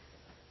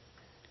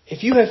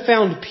 If you have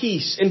found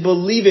peace in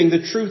believing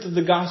the truth of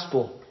the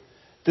gospel,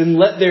 then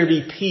let there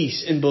be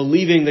peace in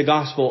believing the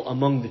gospel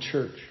among the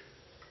church.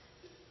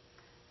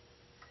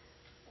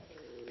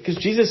 Because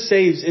Jesus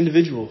saves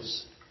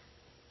individuals.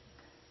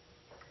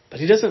 But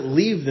He doesn't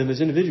leave them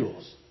as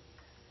individuals.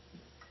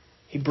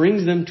 He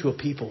brings them to a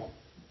people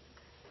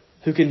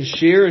who can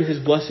share in His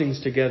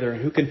blessings together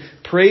and who can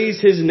praise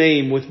His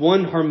name with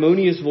one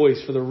harmonious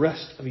voice for the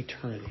rest of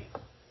eternity.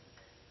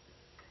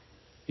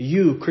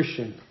 You,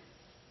 Christian,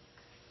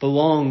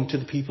 belong to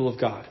the people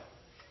of God.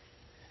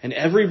 And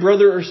every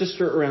brother or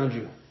sister around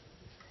you,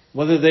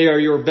 whether they are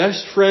your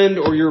best friend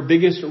or your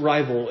biggest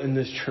rival in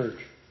this church,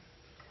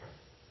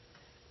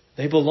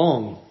 they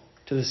belong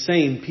to the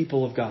same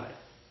people of God.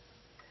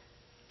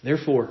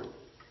 Therefore,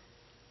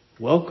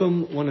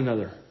 welcome one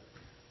another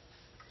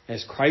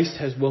as Christ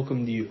has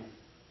welcomed you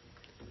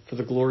for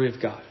the glory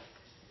of God.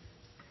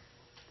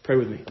 Pray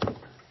with me.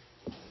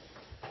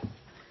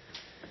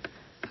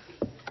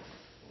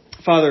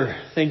 Father,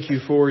 thank you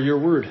for your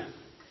word.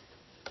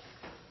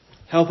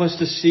 Help us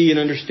to see and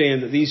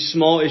understand that these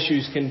small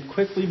issues can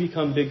quickly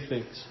become big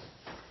things.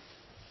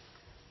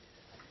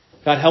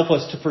 God, help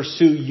us to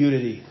pursue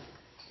unity.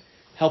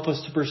 Help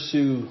us to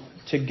pursue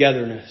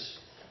togetherness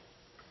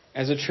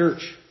as a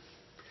church.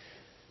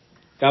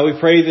 God, we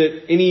pray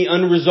that any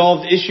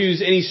unresolved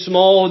issues, any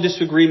small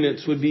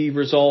disagreements would be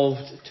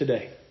resolved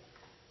today.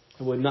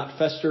 It would not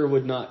fester,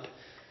 would not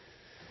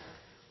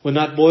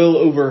boil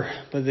over,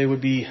 but they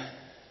would be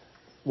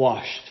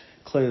washed,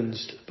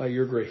 cleansed by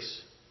your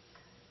grace.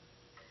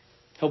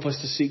 Help us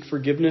to seek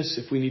forgiveness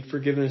if we need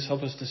forgiveness.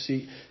 Help us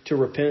to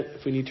repent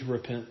if we need to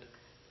repent.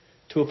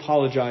 To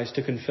apologize,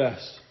 to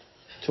confess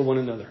to one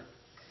another.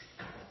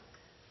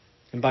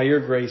 And by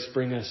your grace,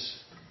 bring us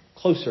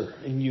closer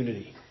in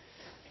unity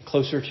and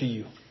closer to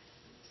you.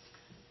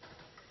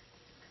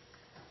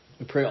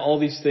 We pray all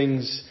these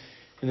things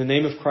in the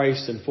name of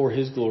Christ and for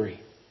His glory.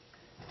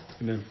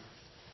 Amen.